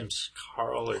 I think his name's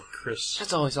Carl or Chris.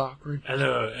 That's always awkward. I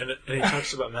know, and he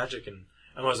talks about magic, and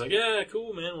I'm always like, yeah,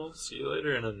 cool, man, we'll see you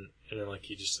later, and then like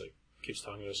he just like keeps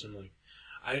talking to us, and like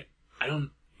I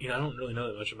don't really know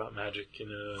that much about magic, and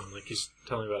like he's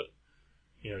telling me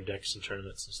about decks and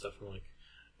tournaments and stuff. I'm like,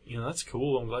 that's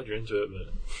cool. I'm glad you're into it,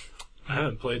 but I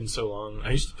haven't played in so long.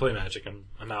 I used to play Magic.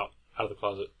 I'm out of the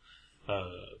closet.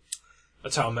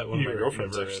 That's how I met one of my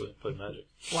girlfriends. Actually, played Magic.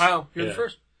 Wow, you're Yeah. the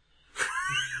first.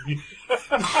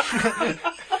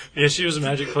 Yeah, she was a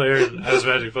Magic player, and I was a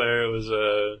Magic player. It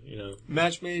was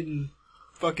Match made in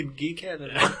fucking geek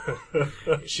heaven.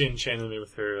 she enchanted me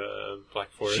with her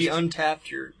Black Forest. She untapped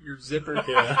your zipper.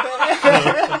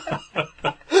 Yeah.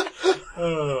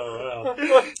 Oh, wow.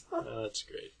 Oh, that's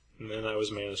great. And then I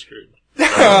was mana screwed.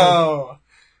 Oh.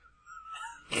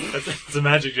 It's a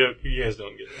Magic joke. You guys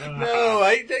don't get it. No,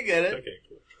 I get it. Okay,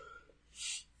 cool.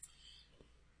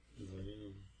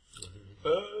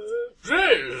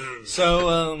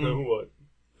 So, What?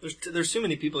 there's too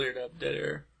many people here to have dead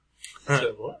air.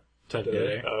 Said what? Time to Yeah. get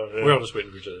it. Oh, yeah. We're all just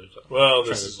waiting for each other to talk. Well, Trying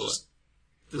this to is pull just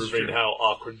This is proving true. how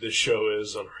awkward this show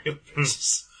is on regular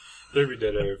basis. There'd be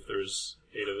dead air if there was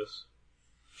 8 of us.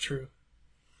 True.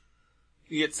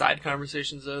 You get side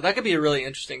conversations though. That could be a really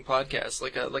interesting podcast,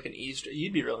 like an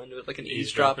you'd be real into it, like an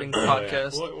eavesdropping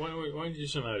podcast. Why did you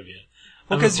sound out of you?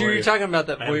 Well, because you're talking about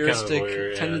that I am kind of a voyeuristic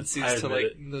voyeur, yeah. tendencies I to admit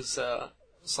like those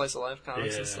slice of life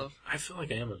comics and stuff. I feel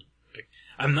like I am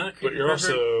I'm not a But creepy you're pervert.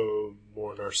 also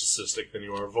more narcissistic than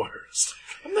you are voyeuristic.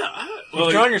 I'm not.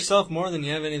 You've drawn yourself more than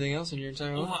you have anything else in your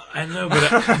entire life. Well, I know,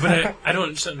 but I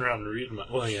don't sit around and read my.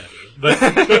 Well, yeah,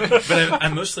 I do. But I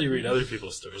mostly read other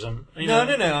people's stories. No,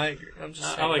 I agree. I'm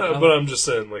just saying. But I'm just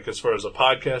saying, like, as far as a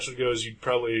podcaster goes, you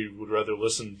probably would rather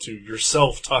listen to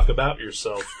yourself talk about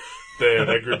yourself than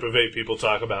a group of 8 people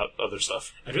talk about other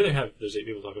stuff. I'd rather have those 8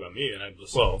 people talk about me, and I'd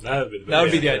listen. Well, that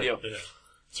would be the ideal. Yeah,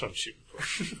 that's what I'm shooting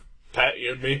for. Pat,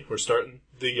 you and me, we're starting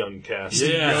the Young Cast.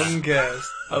 Yeah. Young cast.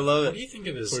 I love What do it. you think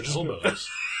of his We're just- elbows?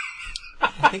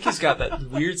 I think he's got that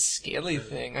weird scaly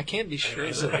thing. I can't be sure.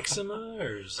 Is it eczema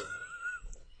or is it...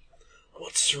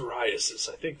 What's psoriasis?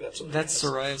 I think that's what That's it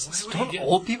is. psoriasis. Why would he Don't get-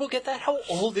 old people get that? How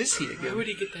old is he Why again? would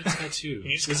he get that tattoo?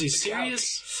 He's Was he got the gout.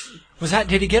 serious?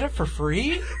 Did he get it for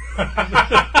free?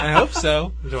 I hope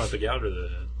so. You don't want the gout or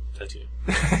the tattoo?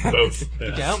 Both. Yeah.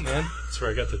 Gout, man. That's where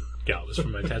I got the gout. Was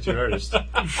from my tattoo artist.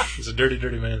 He's a dirty,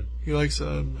 dirty man. He likes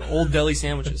old deli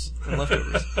sandwiches and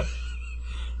leftovers.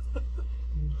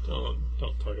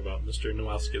 Don't talk about Mr.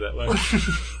 Nowalski that way.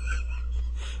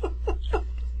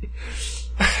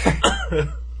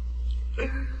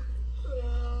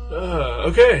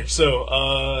 Okay,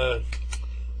 so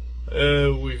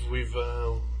we've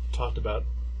talked about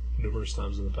numerous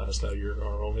times in the past how you're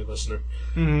our only listener.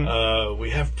 We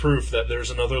have proof that there's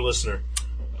another listener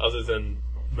other than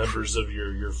members of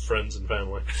your friends and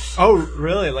family. Oh,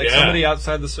 really? Like Yeah. somebody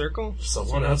outside the circle?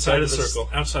 Someone outside the circle.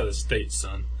 Outside the state,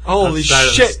 son. Holy Outside of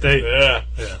the shit! state. Yeah.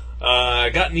 Yeah. I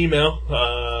got an email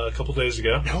a couple days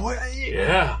ago. No way!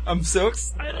 Yeah. I'm so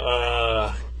excited.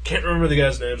 Can't remember the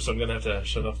guy's name, so I'm going to have to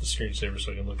shut off the screensaver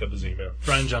so I can look up his email.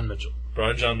 Brian John Mitchell.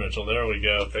 Brian John Mitchell. There we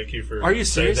go. Thank you for Are you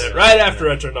saying serious? that right after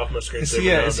I turned off my screensaver. Is he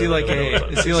Now is he I'm like never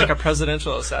is he like a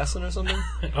presidential assassin or something?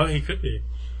 Oh, he could be.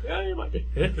 Yeah, he might be.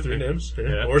 Yeah, Could 3 be. names. Yeah.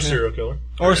 Yeah. Or serial killer.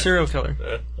 Or a serial killer?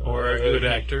 Yeah. Or a good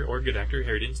actor.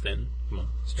 Harry Dean Stanton. Come on.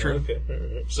 It's true. Okay. All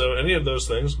right. So any of those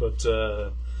things, but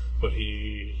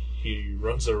he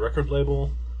runs a record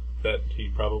label that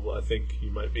I think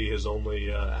he might be his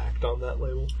only act on that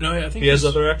label. No, I think He has he's-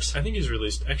 other acts? I think he's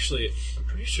released. Actually, I'm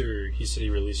pretty sure he said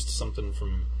he released something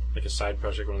from like a side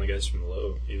project. One of the guys from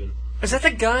Low, even. Is that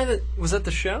the guy that was at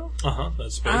the show?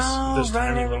 That's space. Oh, Those right,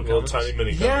 tiny right, little right. Little comics. tiny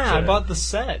mini Yeah, comics, I bought the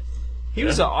set. He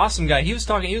was Yeah. an awesome guy. He was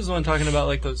the one talking about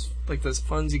like those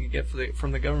funds you could get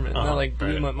from the government. And that like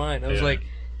blew right. my mind. I was Yeah. like,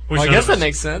 Which well, I none guess of that us-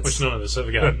 makes sense. Which none of us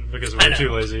have gotten because we're too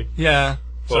lazy. Yeah,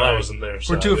 Well, I Sorry. wasn't there.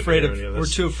 So we're I too didn't afraid hear of any this.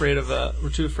 we're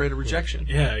too afraid of rejection.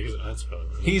 Yeah, that's probably.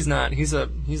 He's not. He's a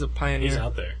pioneer. He's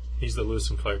out there. He's the Lewis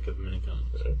and Clark of mini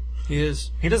comics. He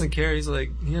is. He doesn't care. He's like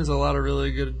he has a lot of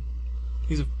really good.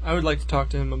 I would like to talk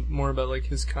to him more about like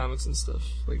his comics and stuff,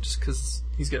 like just because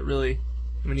he's got really.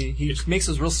 I mean, he makes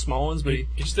those real small ones, but he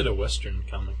just did a Western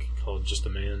comic called Just a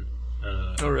Man.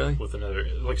 Oh, really? With another,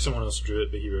 like someone else drew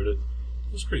it, but he wrote it.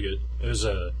 It was pretty good. It was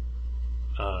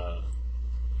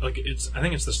like I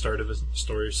think it's the start of a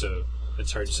story, so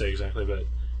it's hard to say exactly, but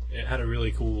it had a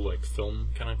really cool like film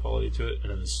kind of quality to it,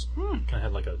 and it was kind of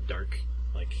had like a dark,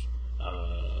 like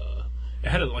it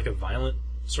had like a violent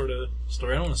sort of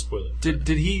story. I don't want to spoil it.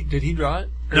 Did he draw it?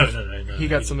 No. He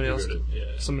got somebody else. Wrote it. Yeah,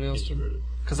 somebody else he wrote it.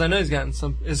 Because I know he's gotten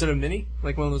some. Is it a mini?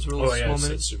 Like one of those really small it's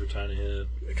minis? super tiny. Yeah.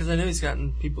 Because I know he's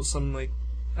gotten people some like.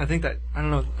 I think that I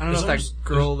don't know if that almost,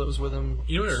 girl that was with him.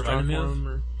 You know what it reminded me of?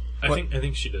 Or, I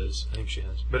think she does. I think she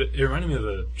has. But it reminded me of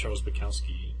the Charles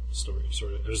Bukowski story,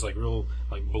 sort of. It was like real,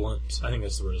 like blunt. I think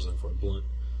that's the word I was looking for. Blunt,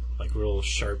 like real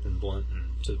sharp and blunt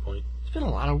and to the point. There's been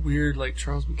a lot of weird like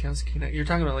Charles Bukowski. You're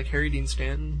talking about like Harry Dean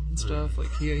Stanton and stuff.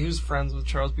 Like he was friends with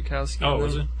Charles Bukowski. Oh,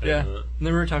 was he? Yeah. And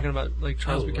then we were talking about like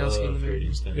Charles Bukowski in the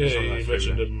movie. Yeah, you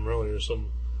mentioned him earlier. I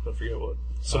forget what.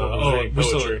 We saw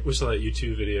that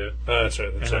U2 video. That's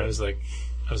right. And I was like,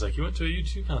 you went to a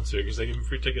U2 concert because they gave him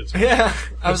free tickets. Yeah.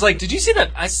 I was like, did you see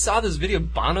that? I saw this video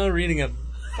of Bono reading a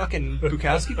fucking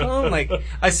Bukowski poem. Like,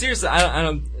 I seriously, I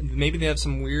don't. Maybe they have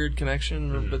some weird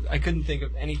connection, but I couldn't think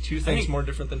of any two things more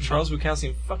different than Charles Bukowski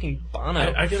and fucking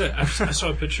Bono. I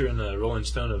saw a picture in the Rolling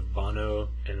Stone of Bono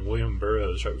and William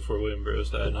Burroughs right before William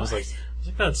Burroughs died, and I was like,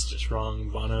 that's just wrong.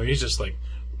 Bono, he's just like,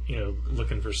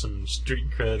 looking for some street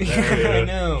cred. I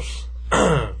know.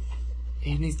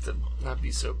 He needs to not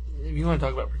be so. If you want to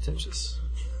talk about pretentious.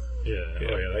 Yeah. Oh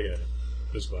yeah, that guy.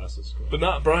 Those glasses. But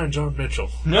not Brian John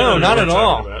Mitchell. No, not at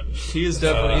all. He is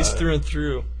definitely, he's through and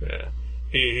through. Yeah.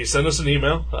 He sent us an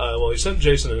email. He sent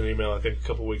Jason an email, I think, a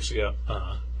couple weeks ago.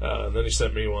 And then he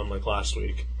sent me one, like, last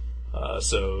week.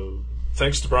 So,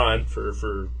 thanks to Brian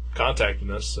for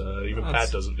contacting us. Even Pat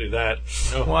doesn't do that.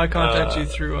 Well, I contact you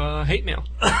through hate mail.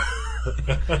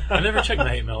 I never check my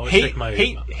hate mail. I check my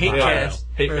hatecast.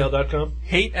 Hatemail.com?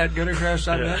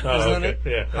 hate@guttercrash.net. Yeah. Isn't that it?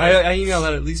 Yeah. I email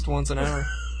that at least once an hour.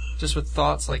 Just with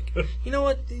thoughts like, you know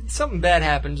what, something bad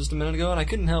happened just a minute ago, and I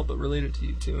couldn't help but relate it to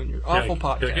you too, and your awful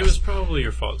podcast. It was probably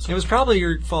your fault. It was probably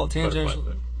your fault,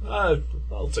 tangentially.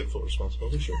 I'll take full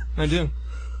responsibility, sure. I do.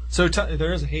 So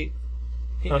there is a hate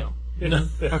mail. No.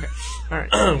 Yeah. Okay. All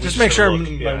right. Just make sure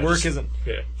my work isn't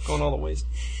Yeah. going all the ways.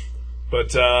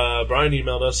 But Brian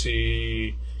emailed us.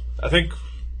 I think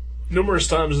numerous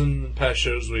times in past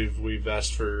shows we've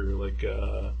asked for like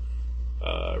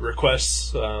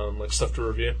requests, like stuff to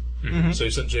review. Mm-hmm. So he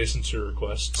sent Jason 2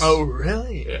 requests. Oh,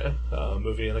 really? Yeah, a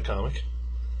movie and a comic.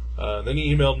 Then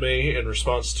he emailed me in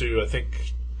response to, I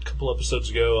think, a couple episodes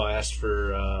ago, I asked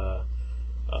for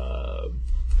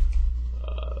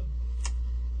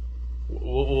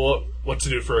what to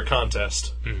do for a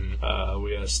contest. Mm-hmm.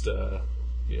 We asked,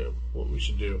 what we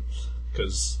should do,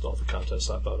 because all the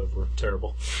contests I thought of were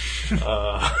terrible. And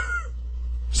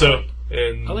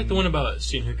I like the one about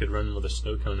seeing who could run with a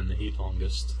snow cone in the heat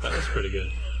longest. That was pretty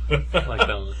good. I like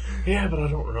that one. Yeah, but I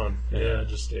don't run. Yeah.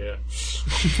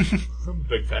 I'm a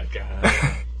big fat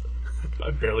guy.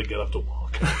 I barely get up to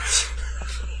walk.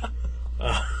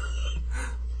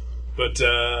 But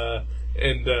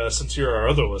since you're our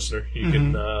other listener, you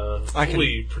can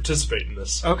fully participate in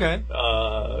this. Okay.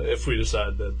 If we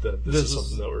decide that this is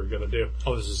something that we're going to do.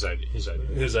 Oh, this is his idea.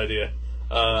 His idea.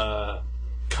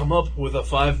 Come up with a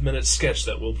 5-minute sketch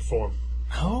that we'll perform.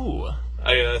 Oh.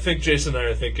 I think Jason and I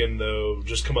are thinking, though,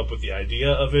 just come up with the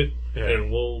idea of it, and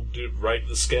we'll write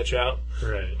the sketch out.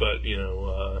 Right. But,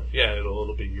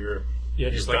 it'll be your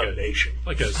just foundation.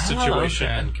 Like a situation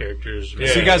and characters. So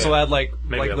you guys will add like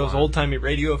those line. old timey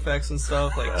radio effects and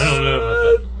stuff. Like I don't know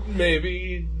about that.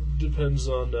 Maybe depends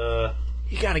on.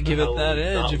 You got to give it that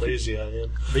edge. How lazy I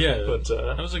am. But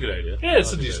that was a good idea. Yeah,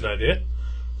 it's a decent idea.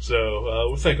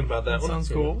 So we're thinking about that one. Sounds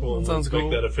cool. We'll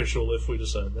make that official if we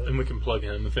decide that. And we can plug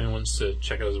him if anyone wants to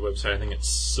check out his website. I think it's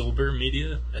Silber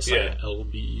Media,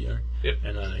 SILBER. Yep.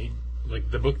 And he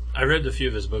the book. I read a few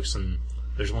of his books, and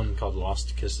there's one called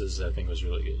Lost Kisses that I think was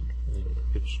really good. I think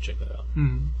people should check that out.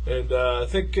 Mm-hmm. And I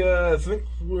think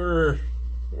we're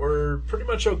pretty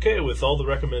much okay with all the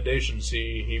recommendations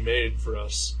he made for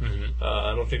us. Mm-hmm.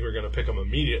 I don't think we're going to pick them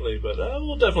immediately, but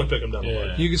we'll definitely pick them down the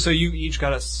line. So you each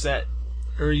got a set.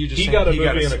 Or you just he got a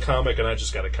movie and a comic, and I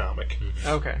just got a comic.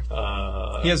 Okay.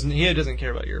 He doesn't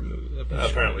care about your movie.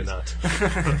 Apparently not.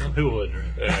 Who would?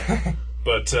 Yeah.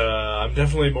 But I'm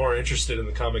definitely more interested in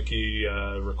the comic he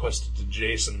requested to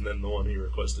Jason than the one he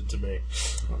requested to me.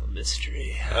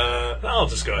 Mystery. I'll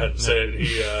just go ahead and say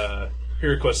it. He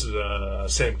requested a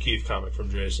Sam Keith comic from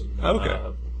Jason. Okay.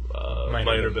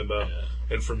 Minor Bimbo.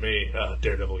 And for me,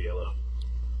 Daredevil Yellow.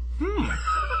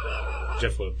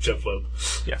 Jeff Loeb.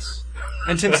 Yes.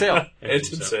 And Tim Sale. And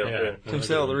Tim Sale, yeah. Tim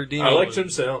Sale, the Redeemer. I like Tim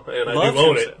Sale, and I Love do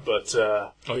own Tim it, but,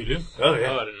 Oh, you do? oh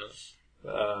yeah. Oh, I didn't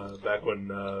know. Back when,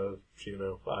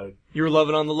 You were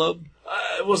loving on the Loeb?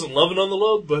 I wasn't loving on the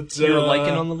Loeb, but, You were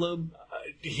liking on the Loeb?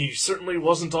 he certainly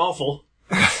wasn't awful.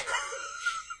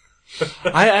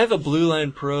 I have a Blue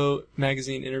Line Pro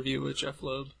magazine interview with Jeff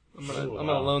Loeb. I'm gonna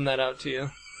wow. loan that out to you.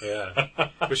 Yeah.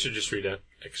 We should just read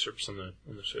excerpts on the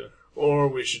show. Or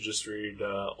we should just read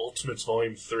Ultimates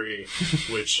Volume 3,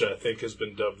 which I think has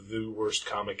been dubbed the worst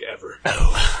comic ever.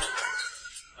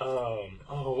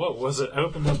 What was it? I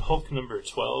opened up Hulk number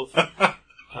 12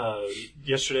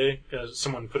 yesterday.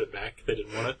 Someone put it back. They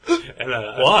didn't want it. And,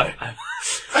 Why?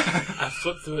 I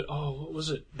flipped through it. Oh, what was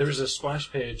it? There was a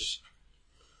splash page.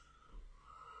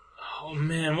 Oh,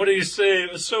 man, what do you say?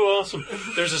 It was so awesome.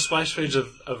 There's a splash page of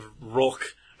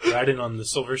Rolk riding on the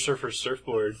Silver Surfer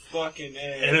surfboard. Fucking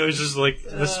A. And it was just like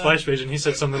the splash page, and he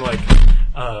said something like,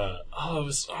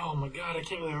 oh my god, I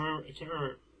can't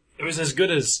remember. It was as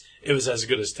good as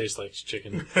Tastes Like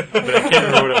Chicken, but I can't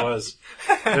remember what it was.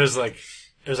 It was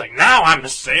like now I'm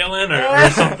sailing or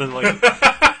something like.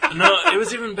 No, it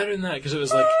was even better than that because it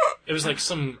was like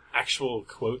some actual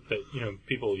quote that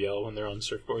people yell when they're on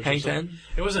surfboards. Hang Ten?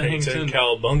 It wasn't Hang Ten.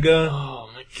 Cowabunga. Oh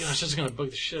my gosh, that's gonna bug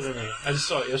the shit out of me. I just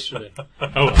saw it yesterday.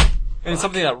 Oh well. And it's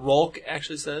something that Rolk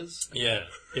actually says? Yeah,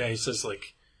 he says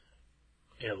like,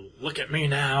 look at me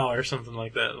now, or something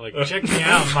like that. Like, check me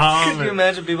out, Mom. Could you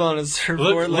imagine people on a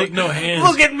surfboard look no hands.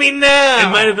 Look at me now!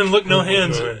 It might have been look no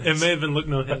hands. It may have been look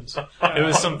no hands. It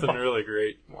was something really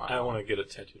great. Wow. I want to get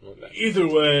it tattooed on my back. Either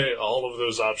way, all of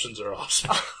those options are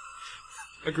awesome.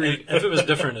 Agreed. If it was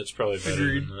different, it's probably better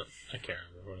Agreed. than that. I can't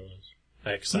remember what it was.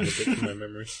 I excited it from my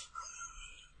memory.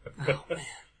 Oh, man.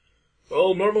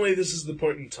 Well, normally this is the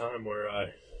point in time where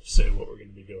I say what we're going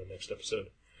to be doing next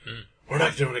episode. We're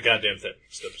not doing a goddamn thing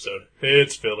next episode.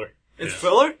 It's filler. It's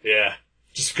filler? Yeah.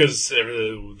 Just because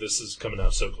this is coming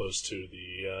out so close to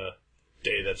the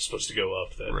day that's supposed to go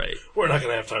up that we're not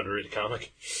going to have time to read a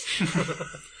comic.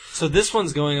 So this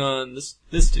one's going on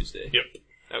this Tuesday? Yep.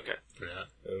 Okay. Yeah.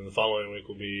 And the following week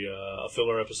will be a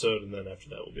filler episode, and then after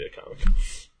that will be a comic.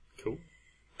 Cool.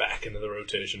 Back into the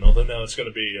rotation. Although now it's going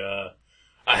to be...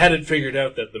 I had it figured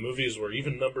out that the movies were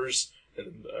even numbers...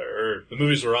 or the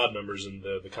movies were odd numbers and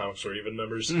the comics were even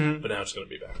numbers, but now it's going to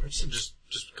be backwards.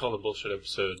 Just call the bullshit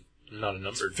episode not a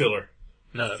numbered. Filler.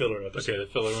 No. Filler episode. Okay,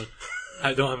 the filler one.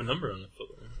 I don't have a number on the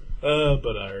filler one.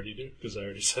 But I already do, because I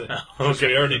already said it. Okay,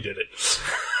 we already did it.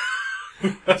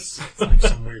 It's like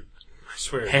some weird, I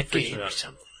swear, it Heck freaks me or out.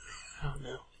 something. I don't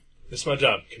know. It's my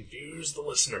job. Confuse the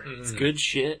listener. It's good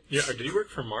shit. Yeah, did you work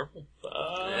for Marvel?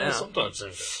 Yeah. Sometimes.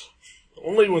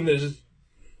 Only when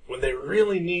they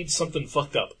really need something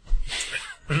fucked up.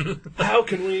 How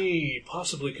can we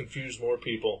possibly confuse more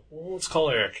people? Well, let's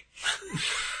call Eric.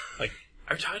 Like,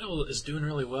 our title is doing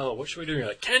really well. What should we do? You're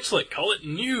like, cancel it. Call it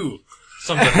new.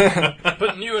 Something.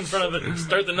 Put new in front of it and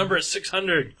start the number at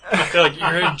 600. They're like,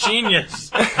 you're a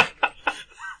genius.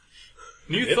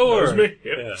 New Thor. That was me.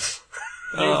 Yep. Yeah.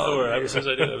 New Thor. That was his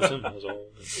idea. That was him. That was all.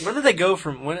 When did they go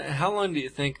from, how long do you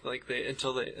think,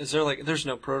 is there there's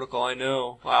no protocol, I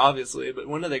know, obviously, but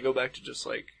when do they go back to just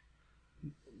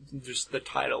the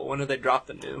title? When do they drop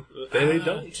the new? They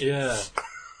don't. Yeah.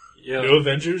 New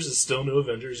Avengers is still New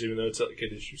Avengers, even though it's like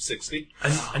at issue 60.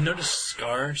 I noticed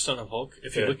Scar, Son of Hulk.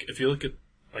 If you look at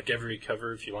like every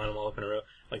cover, if you line them all up in a row,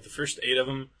 like the first 8 of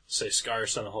them say Scar,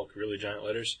 Son of Hulk, really giant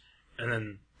letters, and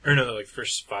then like the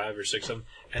first 5 or 6 of them,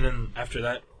 and then after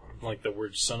that, like the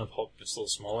word Son of Hulk gets a little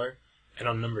smaller, and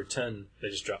on number 10 they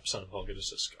just drop Son of Hulk. It just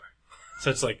says Scar.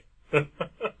 So it's like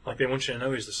they want you to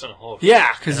know he's the Son of Hulk.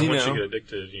 Yeah, because once you get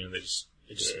addicted, they just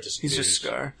disappears. He's just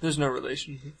Scar. There's no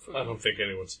relation. I don't think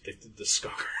anyone's addicted to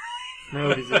Scar.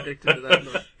 Nobody's addicted to that.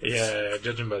 But. Yeah,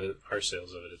 judging by our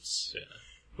sales of it, it's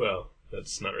Well,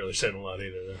 that's not really saying a lot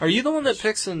either. Though. Are you the one that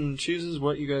picks and chooses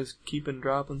what you guys keep and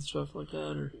drop and stuff like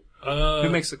that, or who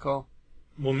makes the call?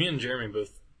 Well, me and Jeremy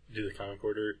both do the comic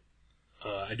order.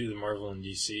 I do the Marvel and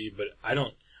DC, but I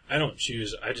don't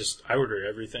choose. I order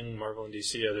everything Marvel and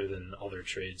DC other than all their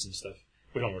trades and stuff.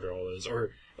 We don't order all those.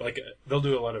 Or, like, they'll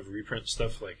do a lot of reprint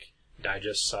stuff, like,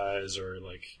 digest size, or,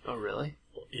 like... Oh, really?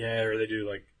 Yeah, or they do,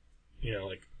 like,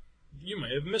 like, you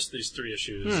might have missed these 3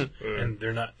 issues, and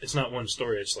they're not, it's not one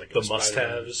story, it's like... The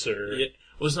must-haves, or... Yeah,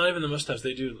 well, it's not even the must-haves.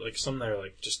 They do, like, some that are,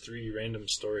 like, just 3 random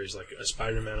stories, like a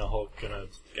Spider-Man, a Hulk, and a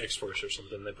X-Force or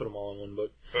something. They put them all in one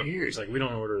book. Weird. It's like, we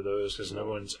don't order those, because no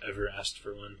one's ever asked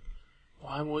for one.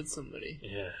 Why would somebody?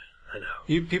 Yeah, I know.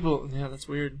 Yeah, that's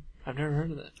weird. I've never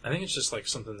heard of that. I think it's just like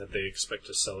something that they expect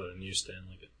to sell at a newsstand,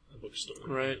 like a bookstore.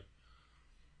 Right.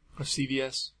 A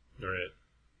CVS. Right.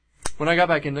 When I got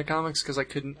back into comics, because I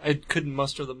couldn't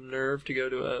muster the nerve to go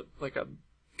to a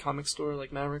comic store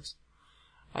like Mavericks.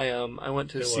 I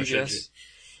went to Why should you? CVS.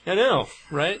 I know,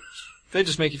 right? They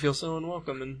just make you feel so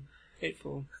unwelcome and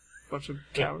hateful. Bunch of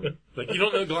cowards. Like, you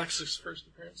don't know Galactic's first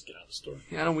appearance? Get out of the store.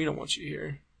 Yeah, we don't want you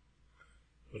here.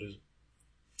 What is it?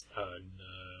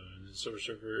 No, Silver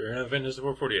Surfer, Avengers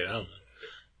 448, I don't know.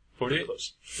 48?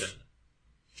 Close. Yeah.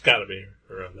 It's gotta be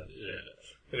around that.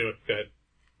 Yeah. Anyway, go ahead.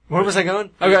 Where was I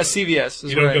going? I got CVS.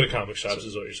 You don't go to comic shops,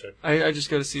 is what you're saying. I just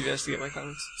go to CVS to get my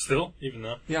comics. Still? Even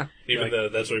though? Yeah. Even Like- though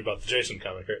that's where you bought the Jason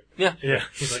comic, right? Yeah. Yeah.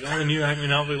 He's like, the new Acme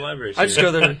Novelty Library. I just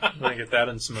go there. I'm gonna get that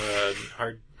and some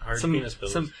hard Some penis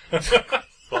pills. and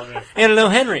an O.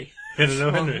 Henry. I don't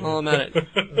know, Henry. While I'm at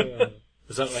it.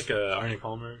 Is that like a Arnie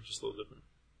Palmer? Just a little different.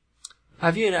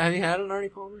 Have you had an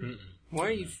Arnie Palmer? Mm-mm. Why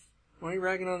are you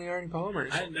ragging on the Arnie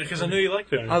Palmers? Because I know you like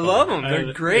the Arnie I love Palmer. them.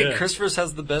 They're great. Yeah. Christopher's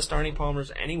has the best Arnie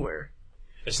Palmers anywhere.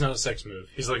 It's not a sex move.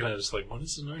 He's looking at us like, what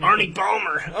is an Arnie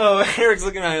Palmer. Oh, Eric's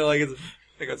looking at it like it's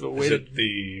a Is weighted. it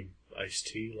the iced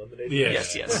tea lemonade? Yeah.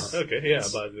 Yes. Okay, yeah,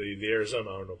 by the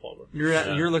Arizona Arnold Palmer.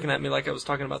 You're looking at me like I was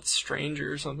talking about the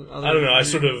Stranger or something. I don't know, I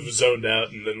sort of zoned out,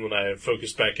 and then when I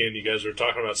focused back in, you guys were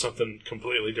talking about something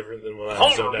completely different than when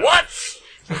I zoned out. What?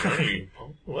 Hey,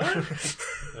 what?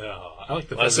 I like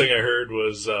the Last thing I heard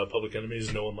was Public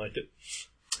Enemies, no one liked it.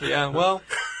 Yeah. Well,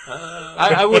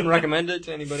 I wouldn't recommend it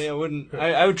to anybody. I wouldn't.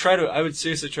 I would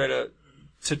seriously try to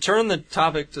turn the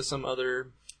topic to some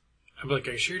other. I'd be like,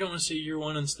 are you sure you don't want to see Year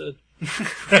One instead?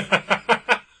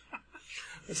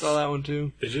 I saw that one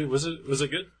too. Did you? Was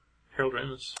it good? Harold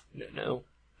Ramis? No.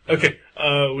 Okay,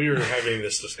 we were having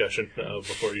this discussion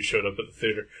before you showed up at the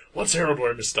theater. What's Harold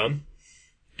Ramis done?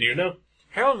 Do you know?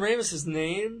 Harold Ramis'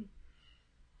 name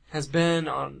has been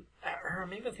on. Or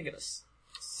maybe I'm thinking of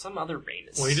some other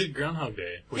Ramis. Well, he did Groundhog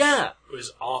Day, which Yeah.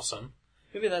 was awesome.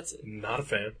 Maybe that's it. Not a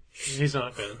fan. He's not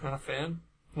a fan. Not a fan.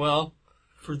 Well,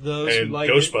 for those who And like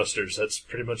it. Ghostbusters, that's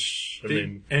pretty much,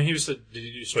 And he was did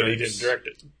he do Stripes? but he didn't direct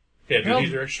it. Yeah, did he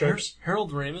direct Stripes?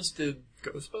 Harold Ramis did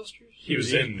Ghostbusters? He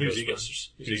was in he was Ghostbusters.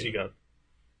 Egon. He was Egon.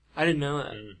 I didn't know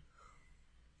that.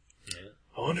 Yeah.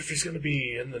 I wonder if he's going to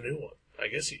be in the new one. I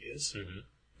guess he is. Mm-hmm.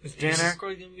 Is Dan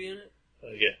Aykroyd going to be in it?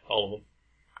 Yeah, all of them.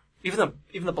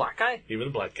 Even the black guy? Even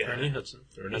the black guy. Ernie Hudson.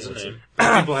 Ernie That's a Hudson.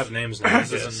 name. People have names now.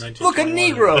 This Yes. isn't Look, a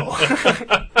 1921.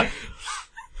 Negro!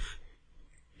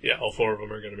 Yeah, all four of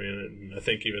them are going to be in it, and I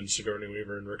think even Sigourney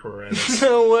Weaver and Rick Moranis.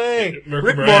 No way. Rick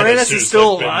Rick Moranis Moranis has is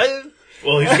still been- alive?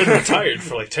 Well, he's been retired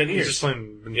for like 10 He's years. just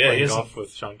been Yeah, playing he hasn't- golf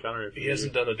with Sean Connery. He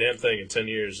hasn't done a damn thing in 10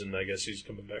 years, and I guess he's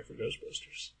coming back from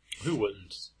Ghostbusters. Who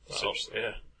wouldn't? Wow. Seriously.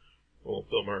 Yeah. Well,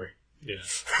 Bill Murray. Yeah.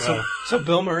 Well, So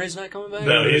Bill Murray's not coming back?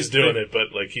 No, he's doing it,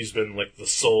 but like he's been like the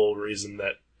sole reason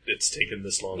that it's taken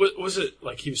this long. was it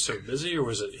like he was so busy, or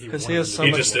was it he 'Cause wanted he has to so He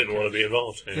do much- just didn't want to be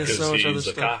involved has because so much other he's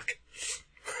a stuff. cock.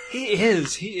 He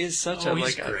is such Oh, a,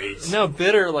 he's like, great. no,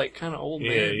 bitter, like, kind of old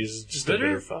man. Yeah, he's just a Bitter?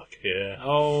 bitter fuck. Yeah.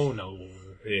 Oh no!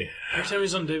 Yeah. Every time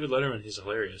he's on David Letterman, he's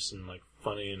hilarious and like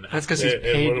funny and. That's because he's And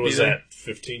paid when to was be there. that?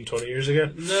 15, 20 years ago?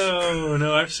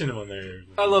 No, I've seen him on there.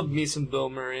 I love me some Bill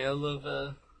Murray. I love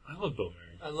Bill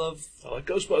Murray. I like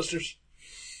Ghostbusters.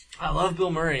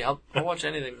 Bill Murray. I'll watch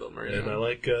anything Bill Murray. And I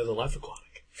like The Life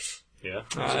Aquatic. Yeah.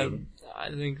 I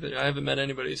think that I haven't met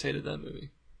anybody who's hated that movie.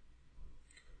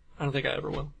 I don't think I ever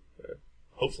will.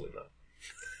 Hopefully not.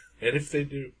 And if they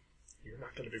do, you're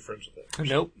not going to be friends with that person.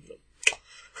 Nope.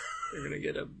 They're gonna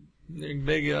get a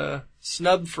big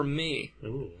snub from me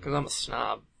Ooh. because I'm a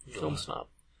snob, film snob.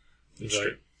 It's He's true.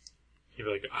 like, he'd be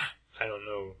like, I don't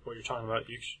know what you're talking about.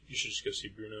 You should just go see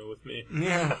Bruno with me.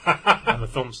 Yeah, I'm a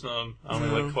film snob. I only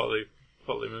No. like quality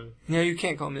movies. yeah. You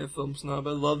can't call me a film snob.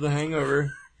 I love The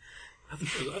Hangover. I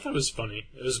thought it was funny.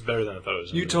 It was better than I thought it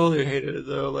was. You totally hated it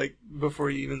though, like before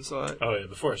you even saw it. Oh yeah,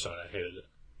 before I saw it, I hated it.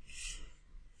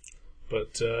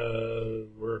 But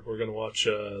we're going to watch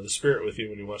The Spirit with you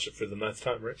when you watch it for the 9th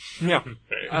time, right? Yeah, Right.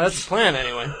 that's the plan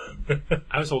anyway.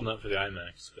 I was holding out for the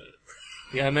IMAX, but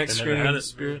The IMAX They screening never of had The it.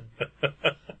 Spirit.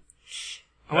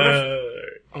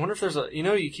 I wonder if there's a. You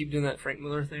know, you keep doing that Frank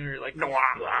Miller thing where you're like,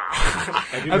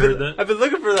 have you I've heard been, that? I've been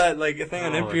looking for that like thing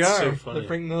on Oh, it's NPR, so funny. the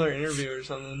Frank Miller interview or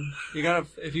something. You gotta,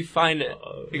 if you find it,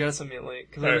 you gotta send me a link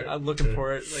because Alright. I'm looking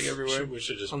for it like everywhere We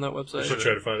should just on that We website. should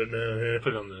try to find it now, yeah.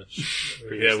 put it on the.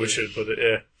 Yeah, we should put it,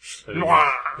 yeah.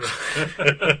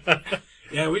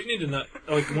 Yeah, we need to not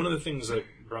like one of the things that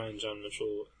Brian John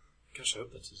Mitchell. Gosh, I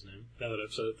hope that's his name. Now that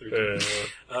I've said it 3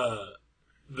 times.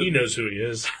 He knows who he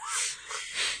is.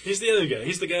 He's the other guy.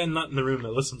 He's the guy not in the room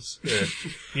that listens. Yeah.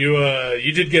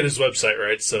 You did get his website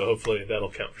right, so hopefully that'll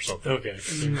count for something. Okay.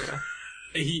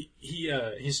 He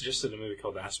suggested a movie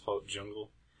called Asphalt Jungle,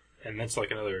 and that's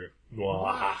like another.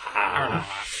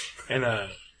 And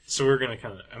so we're gonna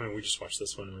kind of. I mean, we just watched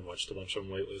this one, and we watched a bunch of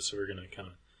them lately, so we're gonna kind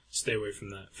of stay away from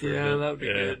that. For a bit. That would be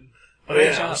good. Oh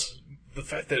yeah, the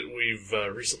fact that we've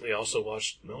recently also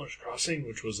watched Miller's Crossing,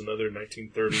 which was another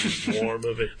 1930s war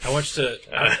movie. I watched a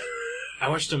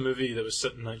movie that was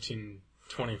set in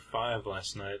 1925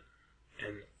 last night,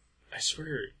 and I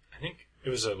swear, I think it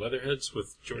was Leatherheads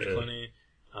with George Clooney,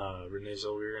 Renee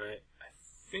Zellweger, and I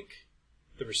think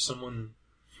there was someone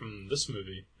from this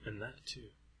movie in that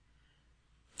too.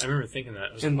 I remember thinking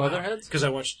that. I was in like, Leatherheads? Because I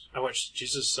watched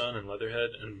Jesus' Son and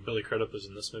Leatherhead, and Billy Crudup was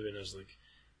in this movie, and I was like,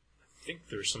 I think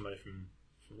there was somebody from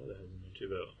Leatherhead in there too,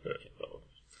 but I can't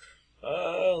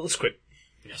follow. Let's quit.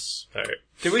 Yes. All right.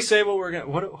 Did we say what we're gonna?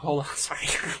 What? Hold on, sorry.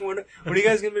 What are you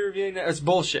guys gonna be reviewing now? It's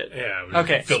bullshit. Yeah.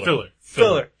 Okay. Filler.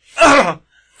 Filler. Yeah.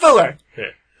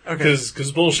 Okay.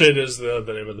 Because Bullshit is the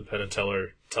name of the Penn and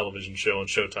Teller television show on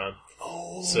Showtime.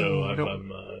 Oh. So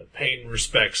I'm paying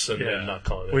respects and not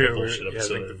calling it a bullshit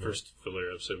episode. I think the first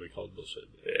filler episode we called Bullshit.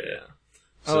 Yeah.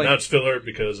 So now it's filler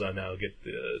because I now get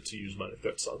to use minor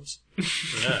threat songs.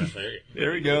 Yeah,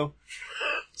 there we go.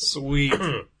 Sweet.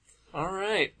 All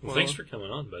right. Well, thanks for coming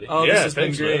on, buddy. Oh, yeah, this has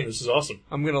thanks, been great. man. This is awesome.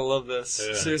 I'm gonna love this.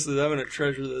 Yeah. Seriously, I'm gonna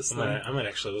treasure this thing. I might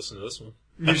actually listen to this one.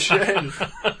 You should.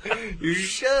 You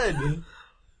should.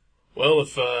 Well,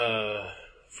 if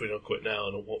we don't quit now,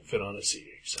 it won't fit on a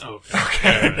CD. So.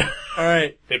 Okay. All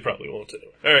right. It probably won't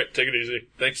anyway. All right, take it easy.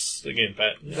 Thanks again,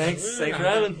 Pat. Thanks for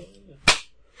having.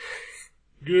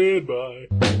 Goodbye.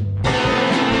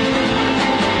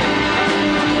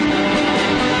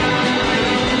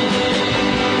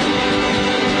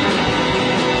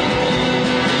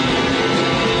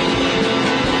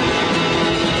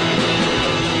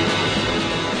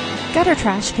 Gutter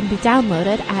Trash can be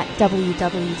downloaded at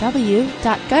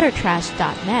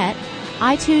www.guttertrash.net,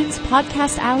 iTunes,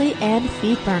 Podcast Alley, and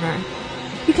Feedburner.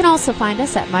 You can also find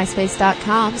us at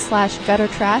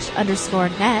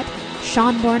myspace.com/guttertrash_net,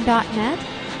 seanborn.net,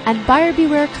 and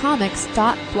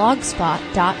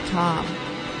buyerbewarecomics.blogspot.com.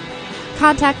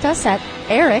 Contact us at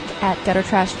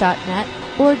eric@guttertrash.net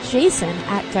or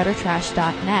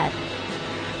jason@guttertrash.net.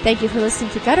 Thank you for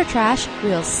listening to Gutter Trash.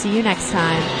 We'll see you next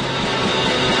time.